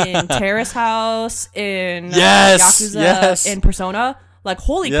 like, in Terrace House, in Yakuza, in Persona. Like,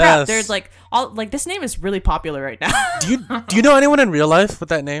 holy crap, there's, like, this name is really popular right now. Do you know anyone in real life with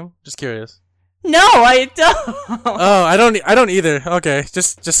that name? Just curious. No, I don't. Oh, I don't either. Okay,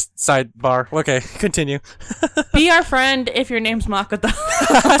 just sidebar. Okay, continue. Be our friend if your name's Makoto.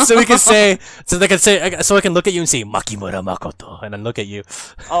 so I can look at you and say Makimura Makoto, and then look at you.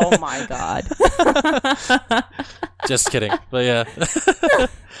 Oh my god. Just kidding, but yeah.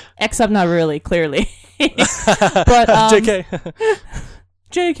 Except not really, clearly. But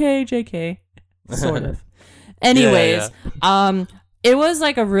JK. Sort of. Anyways, yeah. It was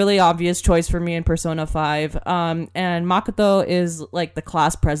like a really obvious choice for me in Persona 5. And Makoto is like the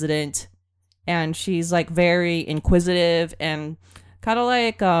class president, and she's like very inquisitive and kind of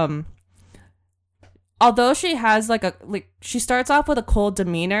like although she has she starts off with a cold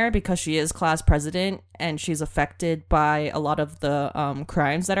demeanor because she is class president and she's affected by a lot of the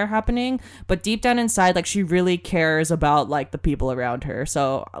crimes that are happening, but deep down inside, like, she really cares about like the people around her.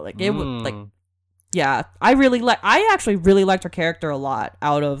 So like it would like, yeah, I actually really liked her character a lot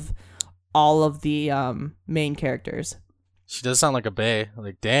out of all of the main characters. She does sound like a bae.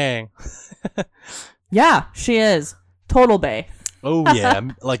 Like, dang. Yeah, she is. Total bae. Oh yeah,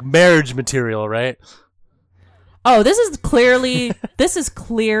 like marriage material, right? Oh, this is clearly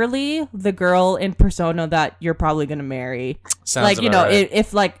the girl in Persona that you're probably gonna marry. Sounds like, you know, right.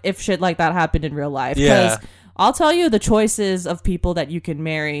 if shit like that happened in real life. Yeah. Because I'll tell you the choices of people that you can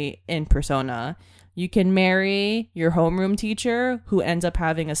marry in Persona. You can marry your homeroom teacher who ends up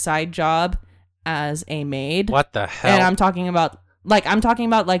having a side job as a maid. What the hell? And I'm talking about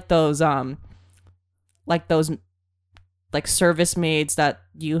those service maids that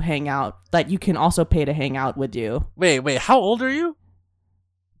you hang out, that you can also pay to hang out with you. Wait, how old are you?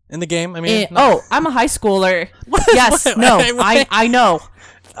 In the game? I mean, I'm a high schooler. Yes, Wait, no, wait. I know.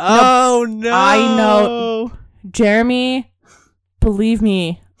 Oh no. I know. Jeremy, believe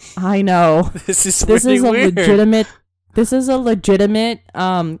me, I know. This is This really is a weird. legitimate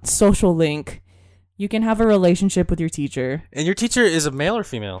social link. You can have a relationship with your teacher. And your teacher is a male or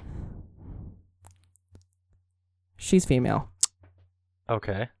female? She's female.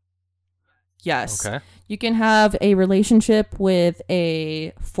 Okay. Yes. Okay. You can have a relationship with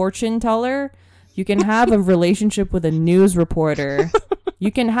a fortune teller. You can have a relationship with a news reporter.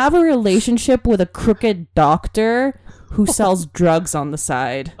 You can have a relationship with a crooked doctor who sells drugs on the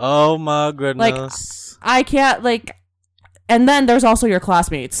side. Oh my goodness. I can't, like... And then there's also your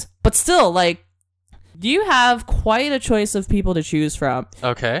classmates. But still, like, you have quite a choice of people to choose from.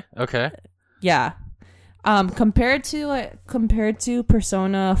 Okay. Yeah. Compared to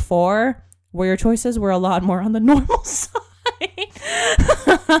Persona 4, where your choices were a lot more on the normal side.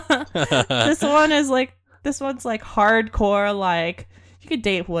 This one's like hardcore, like, you could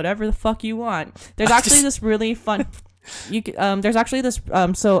date whatever the fuck you want. There's actually this really fun there's actually this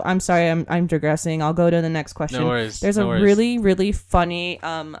so I'm sorry, I'm digressing. I'll go to the next question. No worries. There's a really, really funny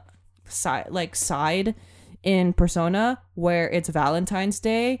side in Persona where it's Valentine's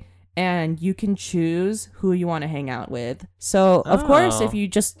Day and you can choose who you want to hang out with. So of course, if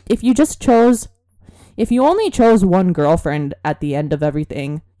you only chose one girlfriend at the end of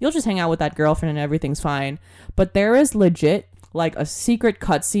everything, you'll just hang out with that girlfriend and everything's fine. But there is legit like a secret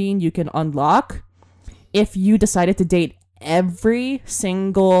cutscene you can unlock if you decided to date every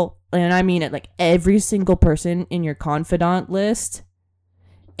single and I mean it, like every single person in your confidant list,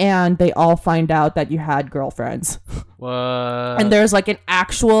 and they all find out that you had girlfriends. What? And there's like an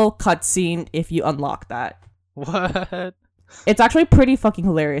actual cutscene if you unlock that. What? It's actually pretty fucking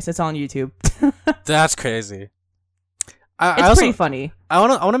hilarious. It's on YouTube. That's crazy. It's pretty funny. I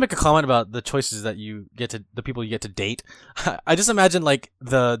want to make a comment about the choices that the people you get to date. I just imagine like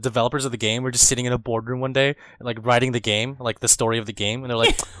the developers of the game were just sitting in a boardroom one day, like writing the game, like the story of the game, and they're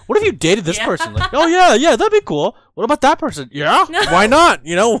like, "What if you dated this person?" Like, "Oh yeah, that'd be cool. What about that person? Yeah, why not?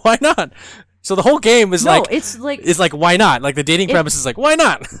 Why not?" So the whole game is it's like why not? Like the dating premise is like why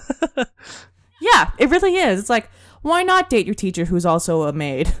not? Yeah, it really is. It's like, why not date your teacher who's also a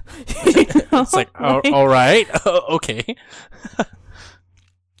maid? It's like, all right, okay.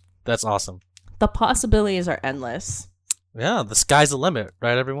 That's awesome. The possibilities are endless. Yeah, the sky's the limit,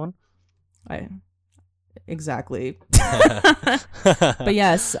 right, everyone? Exactly. But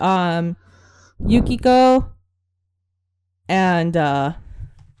yes, Yukiko and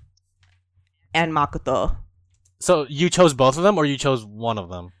Makoto. So you chose both of them, or you chose one of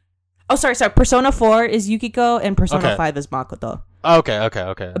them? Oh, sorry. Persona 4 is Yukiko, and Persona 5 is Makoto.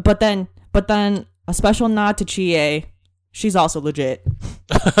 Okay. But then a special nod to Chie. She's also legit.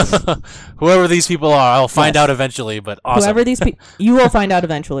 Whoever these people are, I'll find out eventually. But awesome. Whoever these people, you will find out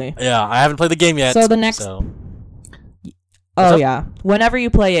eventually. Yeah, I haven't played the game yet. So the next. Oh yeah, whenever you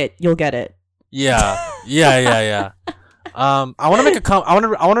play it, you'll get it. Yeah. I want to make a I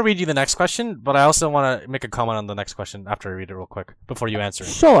want to read you the next question, but I also want to make a comment on the next question after I read it real quick before you answer it.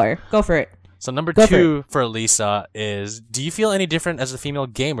 Sure, go for it. So number 2 for Lisa is: do you feel any different as a female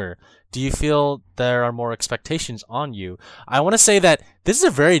gamer? Do you feel there are more expectations on you? I want to say that this is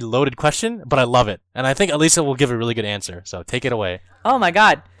a very loaded question, but I love it, and I think Elisa will give a really good answer. So take it away. Oh my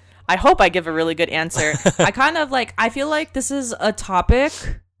god. I hope I give a really good answer. I feel like this is a topic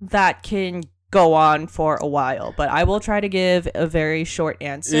that can go on for a while, but I will try to give a very short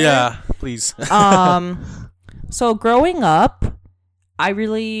answer. Yeah, please. So growing up, I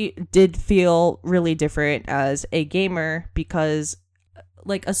really did feel really different as a gamer because,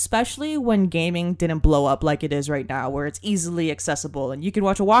 like, especially when gaming didn't blow up like it is right now, where it's easily accessible and you can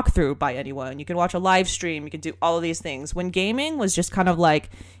watch a walkthrough by anyone, you can watch a live stream, you can do all of these things. When gaming was just kind of like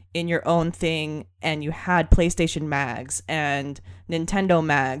in your own thing, and you had PlayStation mags and Nintendo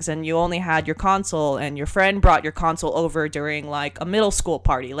mags, and you only had your console, and your friend brought your console over during like a middle school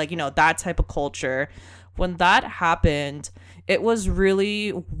party, like, that type of culture. When that happened, it was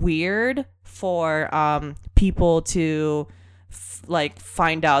really weird for people to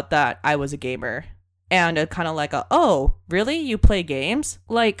find out that I was a gamer. And it kind of like oh, really? You play games?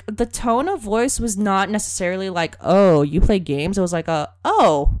 Like, the tone of voice was not necessarily like, oh, you play games? It was like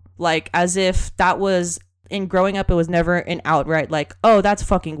oh, like as if that was, in growing up, it was never an outright like, oh, that's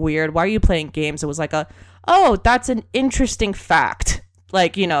fucking weird. Why are you playing games? It was like oh, that's an interesting fact.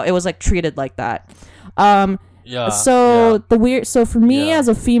 Like, it was like treated like that. So for me as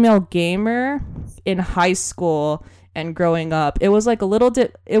a female gamer in high school and growing up, it was like it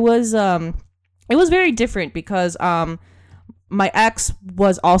was very different because my ex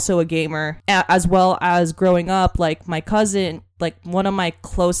was also a gamer, as well as growing up, like my cousin, like one of my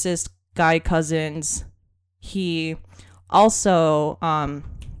closest guy cousins, he also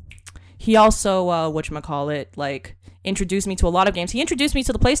whatchamacallit, like introduced me to a lot of games. He introduced me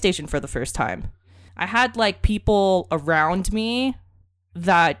to the PlayStation for the first time. I had like people around me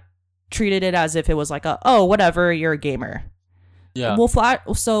that treated it as if it was like oh, whatever, you're a gamer. Yeah.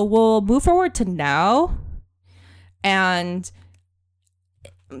 We'll move forward to now, and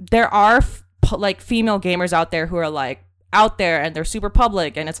there are female gamers out there who are like out there, and they're super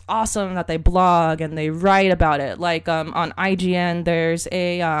public, and it's awesome that they blog and they write about it. Like on IGN, there's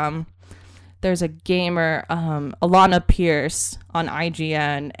a gamer, Alana Pierce on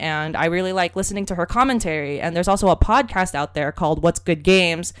IGN, and I really like listening to her commentary. And there's also a podcast out there called What's Good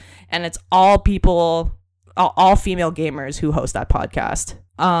Games, and it's all female gamers who host that podcast.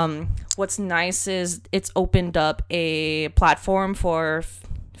 What's nice is it's opened up a platform for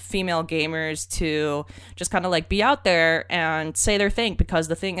female gamers to just kind of like be out there and say their thing, because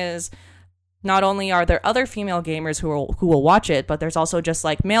the thing is, not only are there other female gamers who will watch it, but there's also just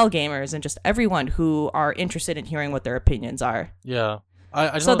like male gamers and just everyone who are interested in hearing what their opinions are. Yeah.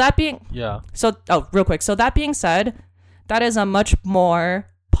 Real quick. So that being said, that is a much more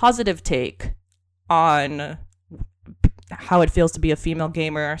positive take on how it feels to be a female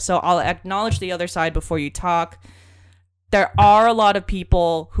gamer. So I'll acknowledge the other side before you talk. There are a lot of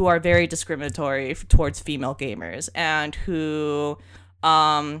people who are very discriminatory towards female gamers, and who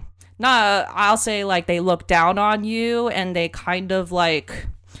I'll say like they look down on you, and they kind of like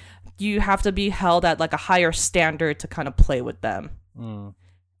you have to be held at like a higher standard to kind of play with them.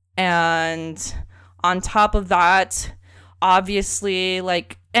 And on top of that, obviously,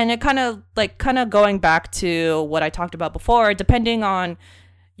 like, and it kind of going back to what I talked about before, depending on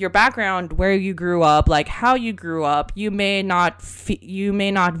your background, where you grew up, like how you grew up, you may not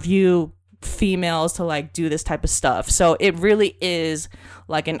view females to like do this type of stuff. So it really is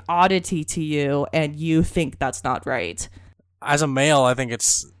like an oddity to you, and you think that's not right. As a male, I think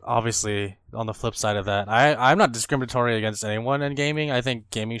it's obviously on the flip side of that. I'm not discriminatory against anyone in gaming. I think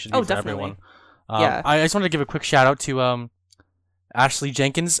gaming should be for definitely. everyone. Yeah. I just wanted to give a quick shout out to Ashley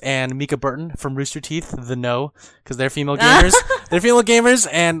Jenkins and Mika Burton from Rooster Teeth, the No, because they're female gamers. They're female gamers,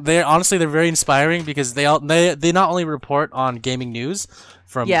 and they're very inspiring because they not only report on gaming news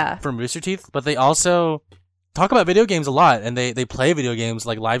from Rooster Teeth, but they also talk about video games a lot, and they play video games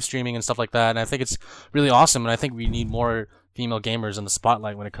like live streaming and stuff like that. And I think it's really awesome, and I think we need more female gamers in the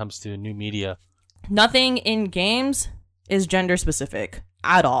spotlight when it comes to new media. Nothing in games is gender specific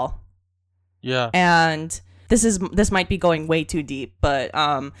at all. Yeah. And this might be going way too deep, but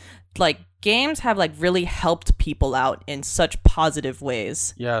like games have like really helped people out in such positive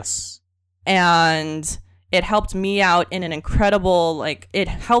ways. Yes. And it helped me out in an incredible, like, it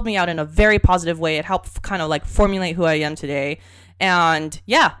helped me out in a very positive way. It helped kind of like formulate who I am today. And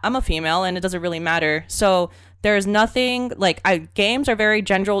yeah, I'm a female, and it doesn't really matter. So there's nothing like games are very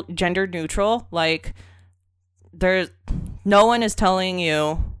gender neutral. Like, no one is telling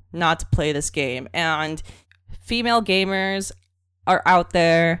you not to play this game, and female gamers are out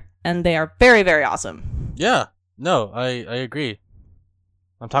there, and they are very, very awesome. Yeah, no, I agree.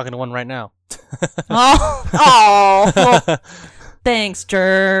 I'm talking to one right now. Well, thanks,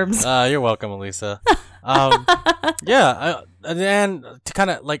 Germs. You're welcome, Elisa. Yeah, and to kind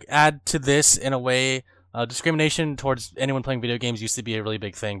of like add to this in a way, discrimination towards anyone playing video games used to be a really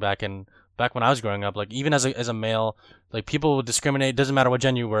big thing back when I was growing up. Like, even as a male, like, people would discriminate. Doesn't matter what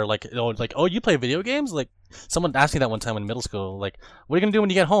gender you were. Like, oh, you play video games? Like, someone asked me that one time in middle school. Like, what are you gonna do when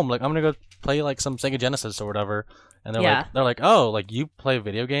you get home? Like, I'm gonna go play like some Sega Genesis or whatever. And they're like, oh, like, you play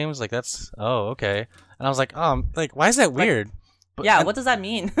video games? Like, that's, oh, okay. And I was like, like, why is that weird? But, yeah, what does that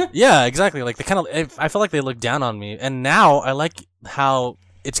mean? Yeah, exactly. Like, I feel like they look down on me. And now I like how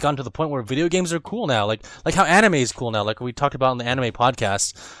it's gotten to the point where video games are cool now. Like how anime is cool now. Like we talked about in the anime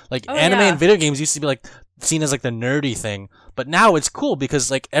podcast. Like, anime and video games used to be like seen as like the nerdy thing, but now it's cool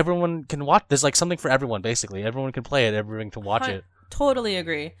because like everyone can watch. There's like something for everyone, basically. Everyone can play it. Everyone can watch it. Totally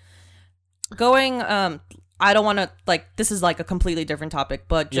agree. Going, I don't want to, like, this is like a completely different topic,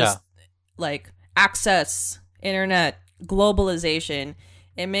 but just like access, internet, globalization.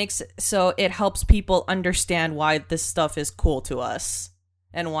 It makes so it helps people understand why this stuff is cool to us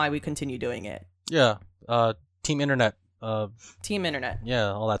and why we continue doing it. Yeah. Team Internet. Team Internet.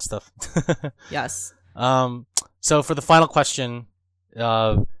 Yeah, all that stuff. Yes. So for the final question,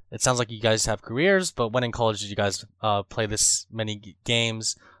 it sounds like you guys have careers, but when in college did you guys play this many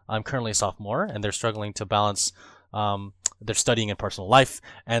games? I'm currently a sophomore, and they're struggling to balance their studying and personal life,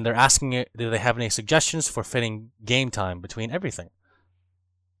 and they're asking, do they have any suggestions for fitting game time between everything?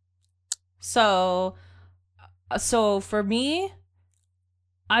 So for me,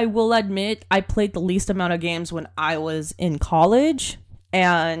 I will admit I played the least amount of games when I was in college,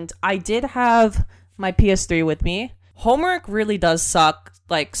 and I did have my PS3 with me. Homework really does suck.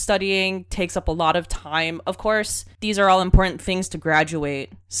 Like, studying takes up a lot of time. Of course, these are all important things to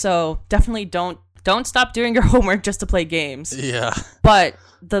graduate, so definitely don't stop doing your homework just to play games. Yeah. But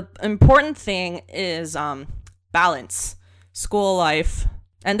the important thing is balance, school life,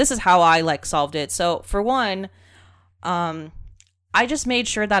 and this is how I like solved it. So for one, I just made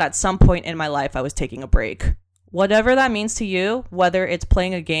sure that at some point in my life I was taking a break. Whatever that means to you, whether it's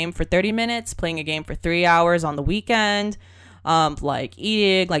playing a game for 30 minutes, playing a game for 3 hours on the weekend, like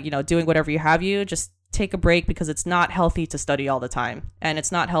eating, like, doing whatever you have, just take a break, because it's not healthy to study all the time, and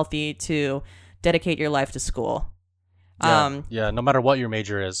it's not healthy to dedicate your life to school. Yeah, no matter what your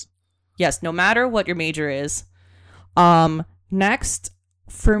major is. Yes, no matter what your major is. Next,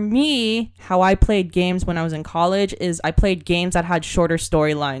 for me, how I played games when I was in college is I played games that had shorter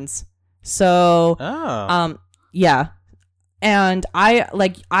storylines. So, yeah. And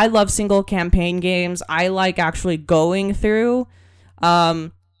I love single campaign games. I like actually going through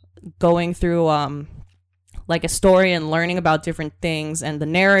like a story and learning about different things and the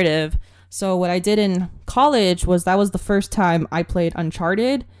narrative. So what I did in college was that was the first time I played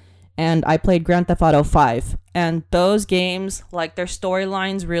Uncharted, and I played Grand Theft Auto 5. And those games, like, their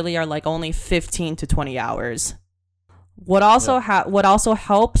storylines really are like only 15 to 20 hours. What also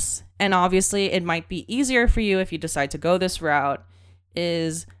helps, and obviously it might be easier for you if you decide to go this route,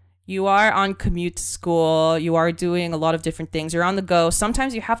 is You are on commute to school. You are doing a lot of different things. You're on the go.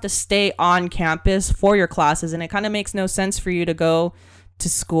 Sometimes you have to stay on campus for your classes, and it kind of makes no sense for you to go to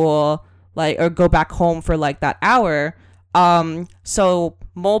school or go back home for like that hour. So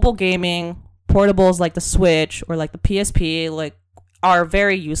mobile gaming, portables like the Switch or like the PSP, like are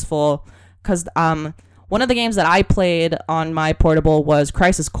very useful because one of the games that I played on my portable was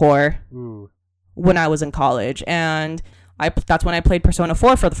Crisis Core. Ooh. When I was in college, and that's when I played Persona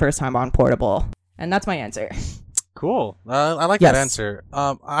 4 for the first time on portable, and that's my answer. Cool. I like that answer.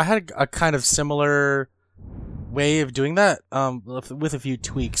 I had a kind of similar way of doing that, with a few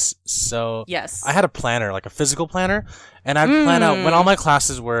tweaks. So yes, I had a planner, like a physical planner, and I'd plan out when all my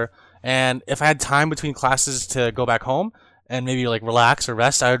classes were, and if I had time between classes to go back home and maybe like relax or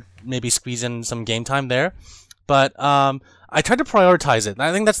rest, I would maybe squeeze in some game time there. But I tried to prioritize it. And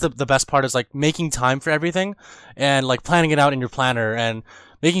I think that's the best part is like making time for everything and like planning it out in your planner and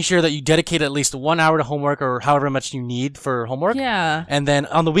making sure that you dedicate at least 1 hour to homework or however much you need for homework. Yeah. And then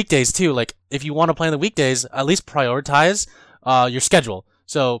on the weekdays too, like if you want to play on the weekdays, at least prioritize your schedule.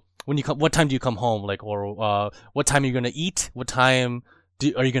 So when you come, what time do you come home? Like, or what time are you going to eat? What time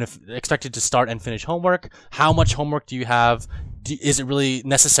are you going to expected to start and finish homework? How much homework do you have? Is it really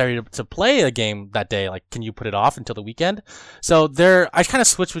necessary to play a game that day? Like, can you put it off until the weekend? So I kind of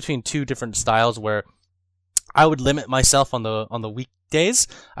switched between two different styles where I would limit myself on the weekdays.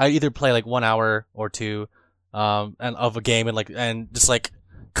 I either play like 1 hour or two, and of a game and just like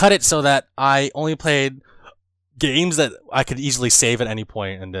cut it so that I only played games that I could easily save at any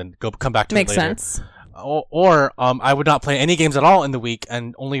point and then come back to Makes it later. sense. Or I would not play any games at all in the week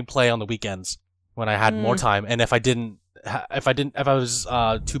and only play on the weekends when I had more time. And if I was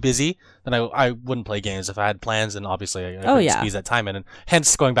too busy, then I wouldn't play games. If I had plans, then obviously I couldn't squeeze that time in, and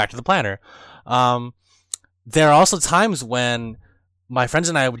hence going back to the planner. There are also times when my friends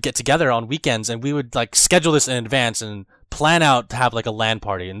and I would get together on weekends, and we would like schedule this in advance and plan out to have like a LAN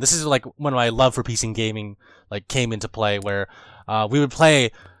party. And this is like when my love for PC gaming like came into play, where we would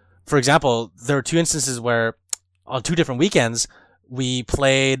play. For example, there were two instances where on two different weekends we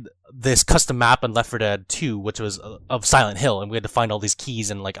played this custom map in Left 4 Dead 2, which was of Silent Hill, and we had to find all these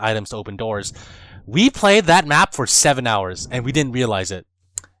keys and like items to open doors. We played that map for 7 hours, and we didn't realize it.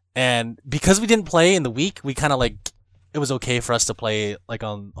 And because we didn't play in the week, we kind of like it was okay for us to play like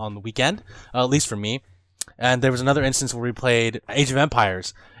on the weekend, at least for me. And there was another instance where we played Age of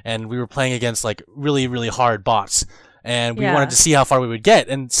Empires, and we were playing against like really, really hard bots, and we wanted to see how far we would get.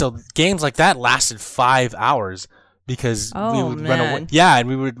 And so games like that lasted 5 hours because we would run away. Yeah, and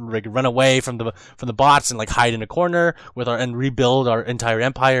we would like run away from the bots and like hide in a corner and rebuild our entire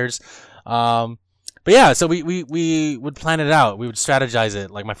empires. But yeah, so we would plan it out. We would strategize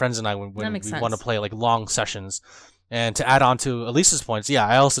it, like my friends and I, when we want to play like long sessions. And to add on to Elisa's points, yeah,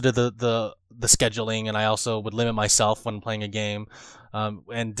 I also did the scheduling, and I also would limit myself when playing a game.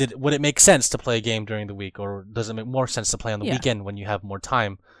 And would it make sense to play a game during the week, or does it make more sense to play on the weekend when you have more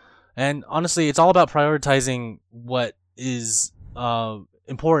time? And honestly, it's all about prioritizing what is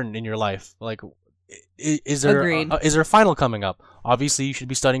important in your life. Like, is there a final coming up? Obviously, you should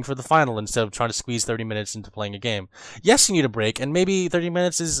be studying for the final instead of trying to squeeze 30 minutes into playing a game. Yes, you need a break, and maybe 30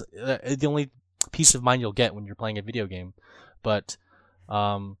 minutes is the only peace of mind you'll get when you're playing a video game. But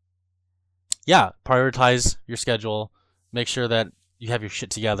prioritize your schedule. Make sure that you have your shit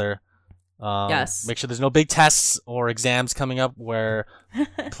together. Yes. Make sure there's no big tests or exams coming up where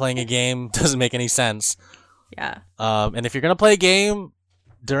playing a game doesn't make any sense. Yeah. And if you're gonna play a game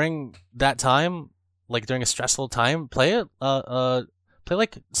during that time, like during a stressful time, play it. Play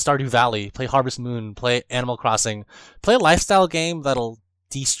like Stardew Valley, play Harvest Moon, play Animal Crossing, play a lifestyle game that'll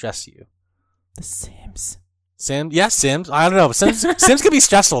de-stress you. The Sims. Sims. I don't know. Sims can be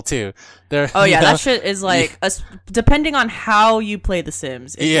stressful too. That shit is like depending on how you play The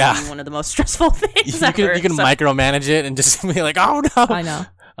Sims. It can be one of the most stressful things ever. You can micromanage it and just be like, oh no.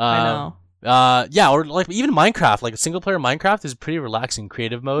 I know. Or like even Minecraft, like single player Minecraft is pretty relaxing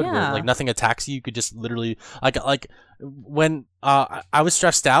creative mode where like nothing attacks you. You could just literally like when I was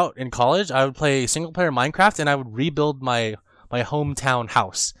stressed out in college, I would play single player Minecraft and I would rebuild my hometown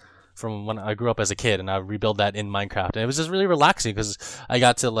house from when I grew up as a kid, and I would rebuild that in Minecraft. And it was just really relaxing because I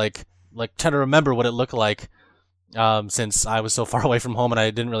got to like try to remember what it looked like since I was so far away from home and I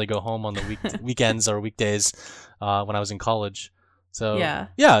didn't really go home on the weekends or weekdays when I was in college. So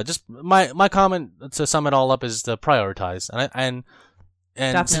just my comment to sum it all up is to prioritize, and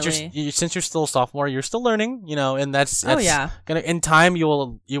since you're still a sophomore, you're still learning, and that's gonna in time you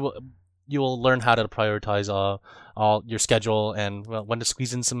will learn how to prioritize all your schedule and when to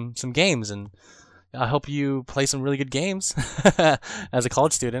squeeze in some games, and I hope you play some really good games as a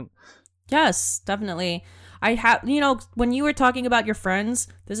college student. Yes, definitely. I have, when you were talking about your friends,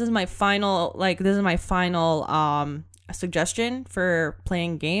 this is my final suggestion for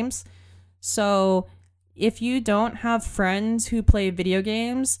playing games. So, if you don't have friends who play video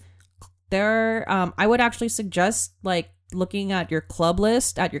games, I would actually suggest like looking at your club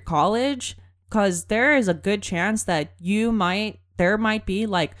list at your college, because there is a good chance that there might be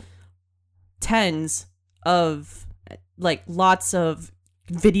like tens of like lots of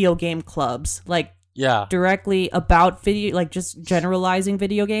video game clubs, like directly about video, like just generalizing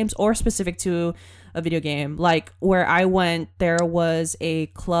video games or specific to a video game. Like where I went, there was a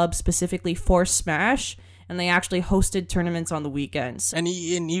club specifically for Smash, and they actually hosted tournaments on the weekends. And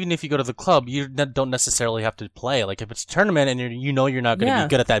even if you go to the club, you don't necessarily have to play. Like if it's a tournament and you're not going to be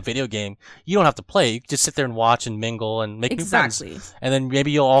good at that video game, you don't have to play. You can just sit there and watch and mingle and make new friends. And then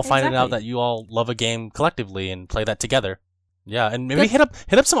maybe you'll all find it out that you all love a game collectively and play that together. Yeah, and maybe hit up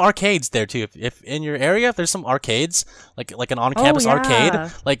some arcades there too. If in your area, if there's some arcades, like an on-campus arcade,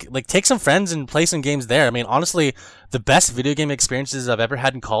 like take some friends and play some games there. I mean, honestly, the best video game experiences I've ever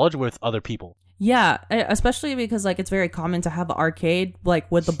had in college were with other people. Yeah, especially because like it's very common to have an arcade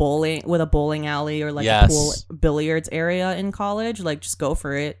like with a bowling alley or like a pool billiards area in college. Like just go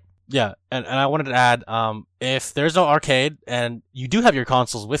for it. Yeah, and I wanted to add, if there's no arcade and you do have your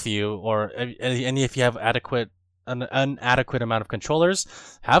consoles with you, or if you have an inadequate amount of controllers,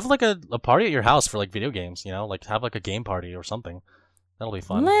 have like a party at your house for like video games, like have like a game party or something. That'll be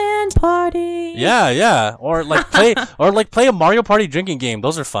fun. LAN party. Yeah. Or like play a Mario Party drinking game.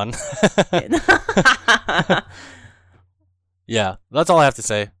 Those are fun. Yeah, that's all I have to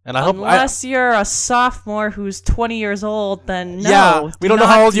say. And I hope unless you're a sophomore who's 20 years old, then no. Yeah, we don't know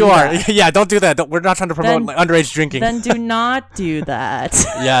how old you are. Yeah, don't do that. We're not trying to promote underage drinking. Then do not do that.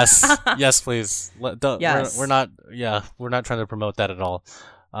 Yes, please. Yes. We're not trying to promote that at all.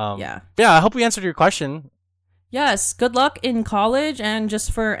 Yeah, I hope we answered your question. Yes, good luck in college, and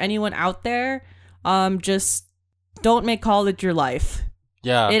just for anyone out there, just don't make college your life.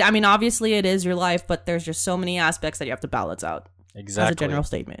 Yeah. I mean, obviously it is your life, but there's just so many aspects that you have to balance out. Exactly. As a general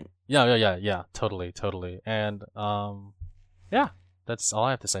statement. Yeah. Totally. And, that's all I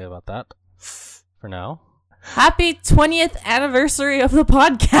have to say about that for now. Happy 20th anniversary of the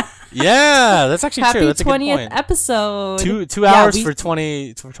podcast. Yeah, that's actually true. That's a good point. Happy 20th episode. 2 hours for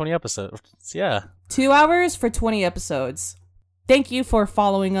 20 episodes. Yeah. 2 hours for 20 episodes. Thank you for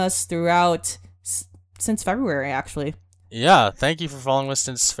following us throughout since February, actually. Yeah, thank you for following us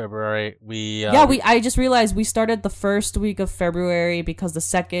since February. I just realized we started the first week of February because the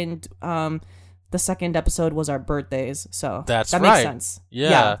second episode was our birthdays. So that makes sense.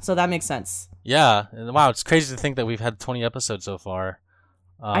 Yeah. So that makes sense. Yeah. Wow, it's crazy to think that we've had 20 episodes so far.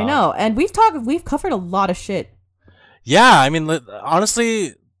 I know, and we've covered a lot of shit. Yeah, I mean,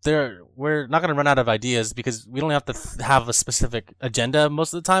 honestly, we're not going to run out of ideas because we don't have to have a specific agenda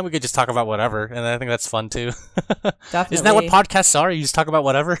most of the time. We could just talk about whatever, and I think that's fun too. Definitely. Isn't that what podcasts are? You just talk about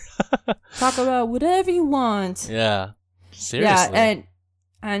whatever? Talk about whatever you want. Yeah. Seriously. Yeah,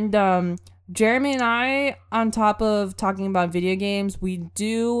 and Jeremy and I, on top of talking about video games, we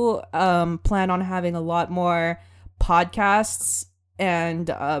do plan on having a lot more podcasts and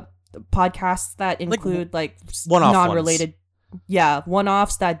podcasts that include like non-related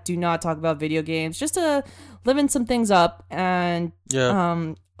one-offs that do not talk about video games, just to liven some things up. And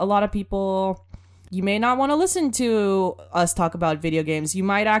a lot of people, you may not want to listen to us talk about video games. You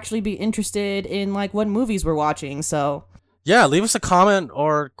might actually be interested in like what movies we're watching. So yeah, leave us a comment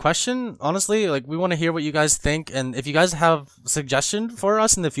or question. Honestly, like we want to hear what you guys think, and if you guys have a suggestion for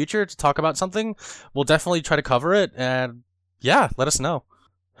us in the future to talk about something, we'll definitely try to cover it. And yeah, let us know.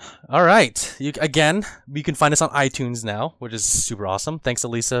 All right. You can find us on iTunes now, which is super awesome. Thanks,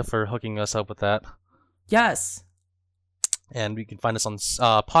 Elisa, for hooking us up with that. Yes. And you can find us on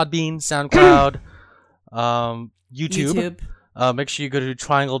Podbean, SoundCloud, YouTube. Make sure you go to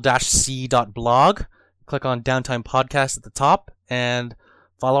triangle-c.blog, click on Downtime Podcast at the top, and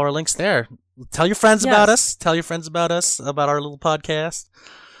follow our links there. Tell your friends about us. Tell your friends about us, about our little podcast.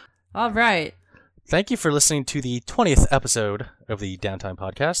 All right. Thank you for listening to the 20th episode of the Downtime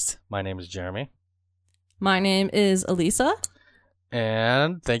Podcast. My name is Jeremy. My name is Elisa.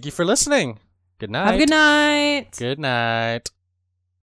 And thank you for listening. Good night. Have a good night. Good night.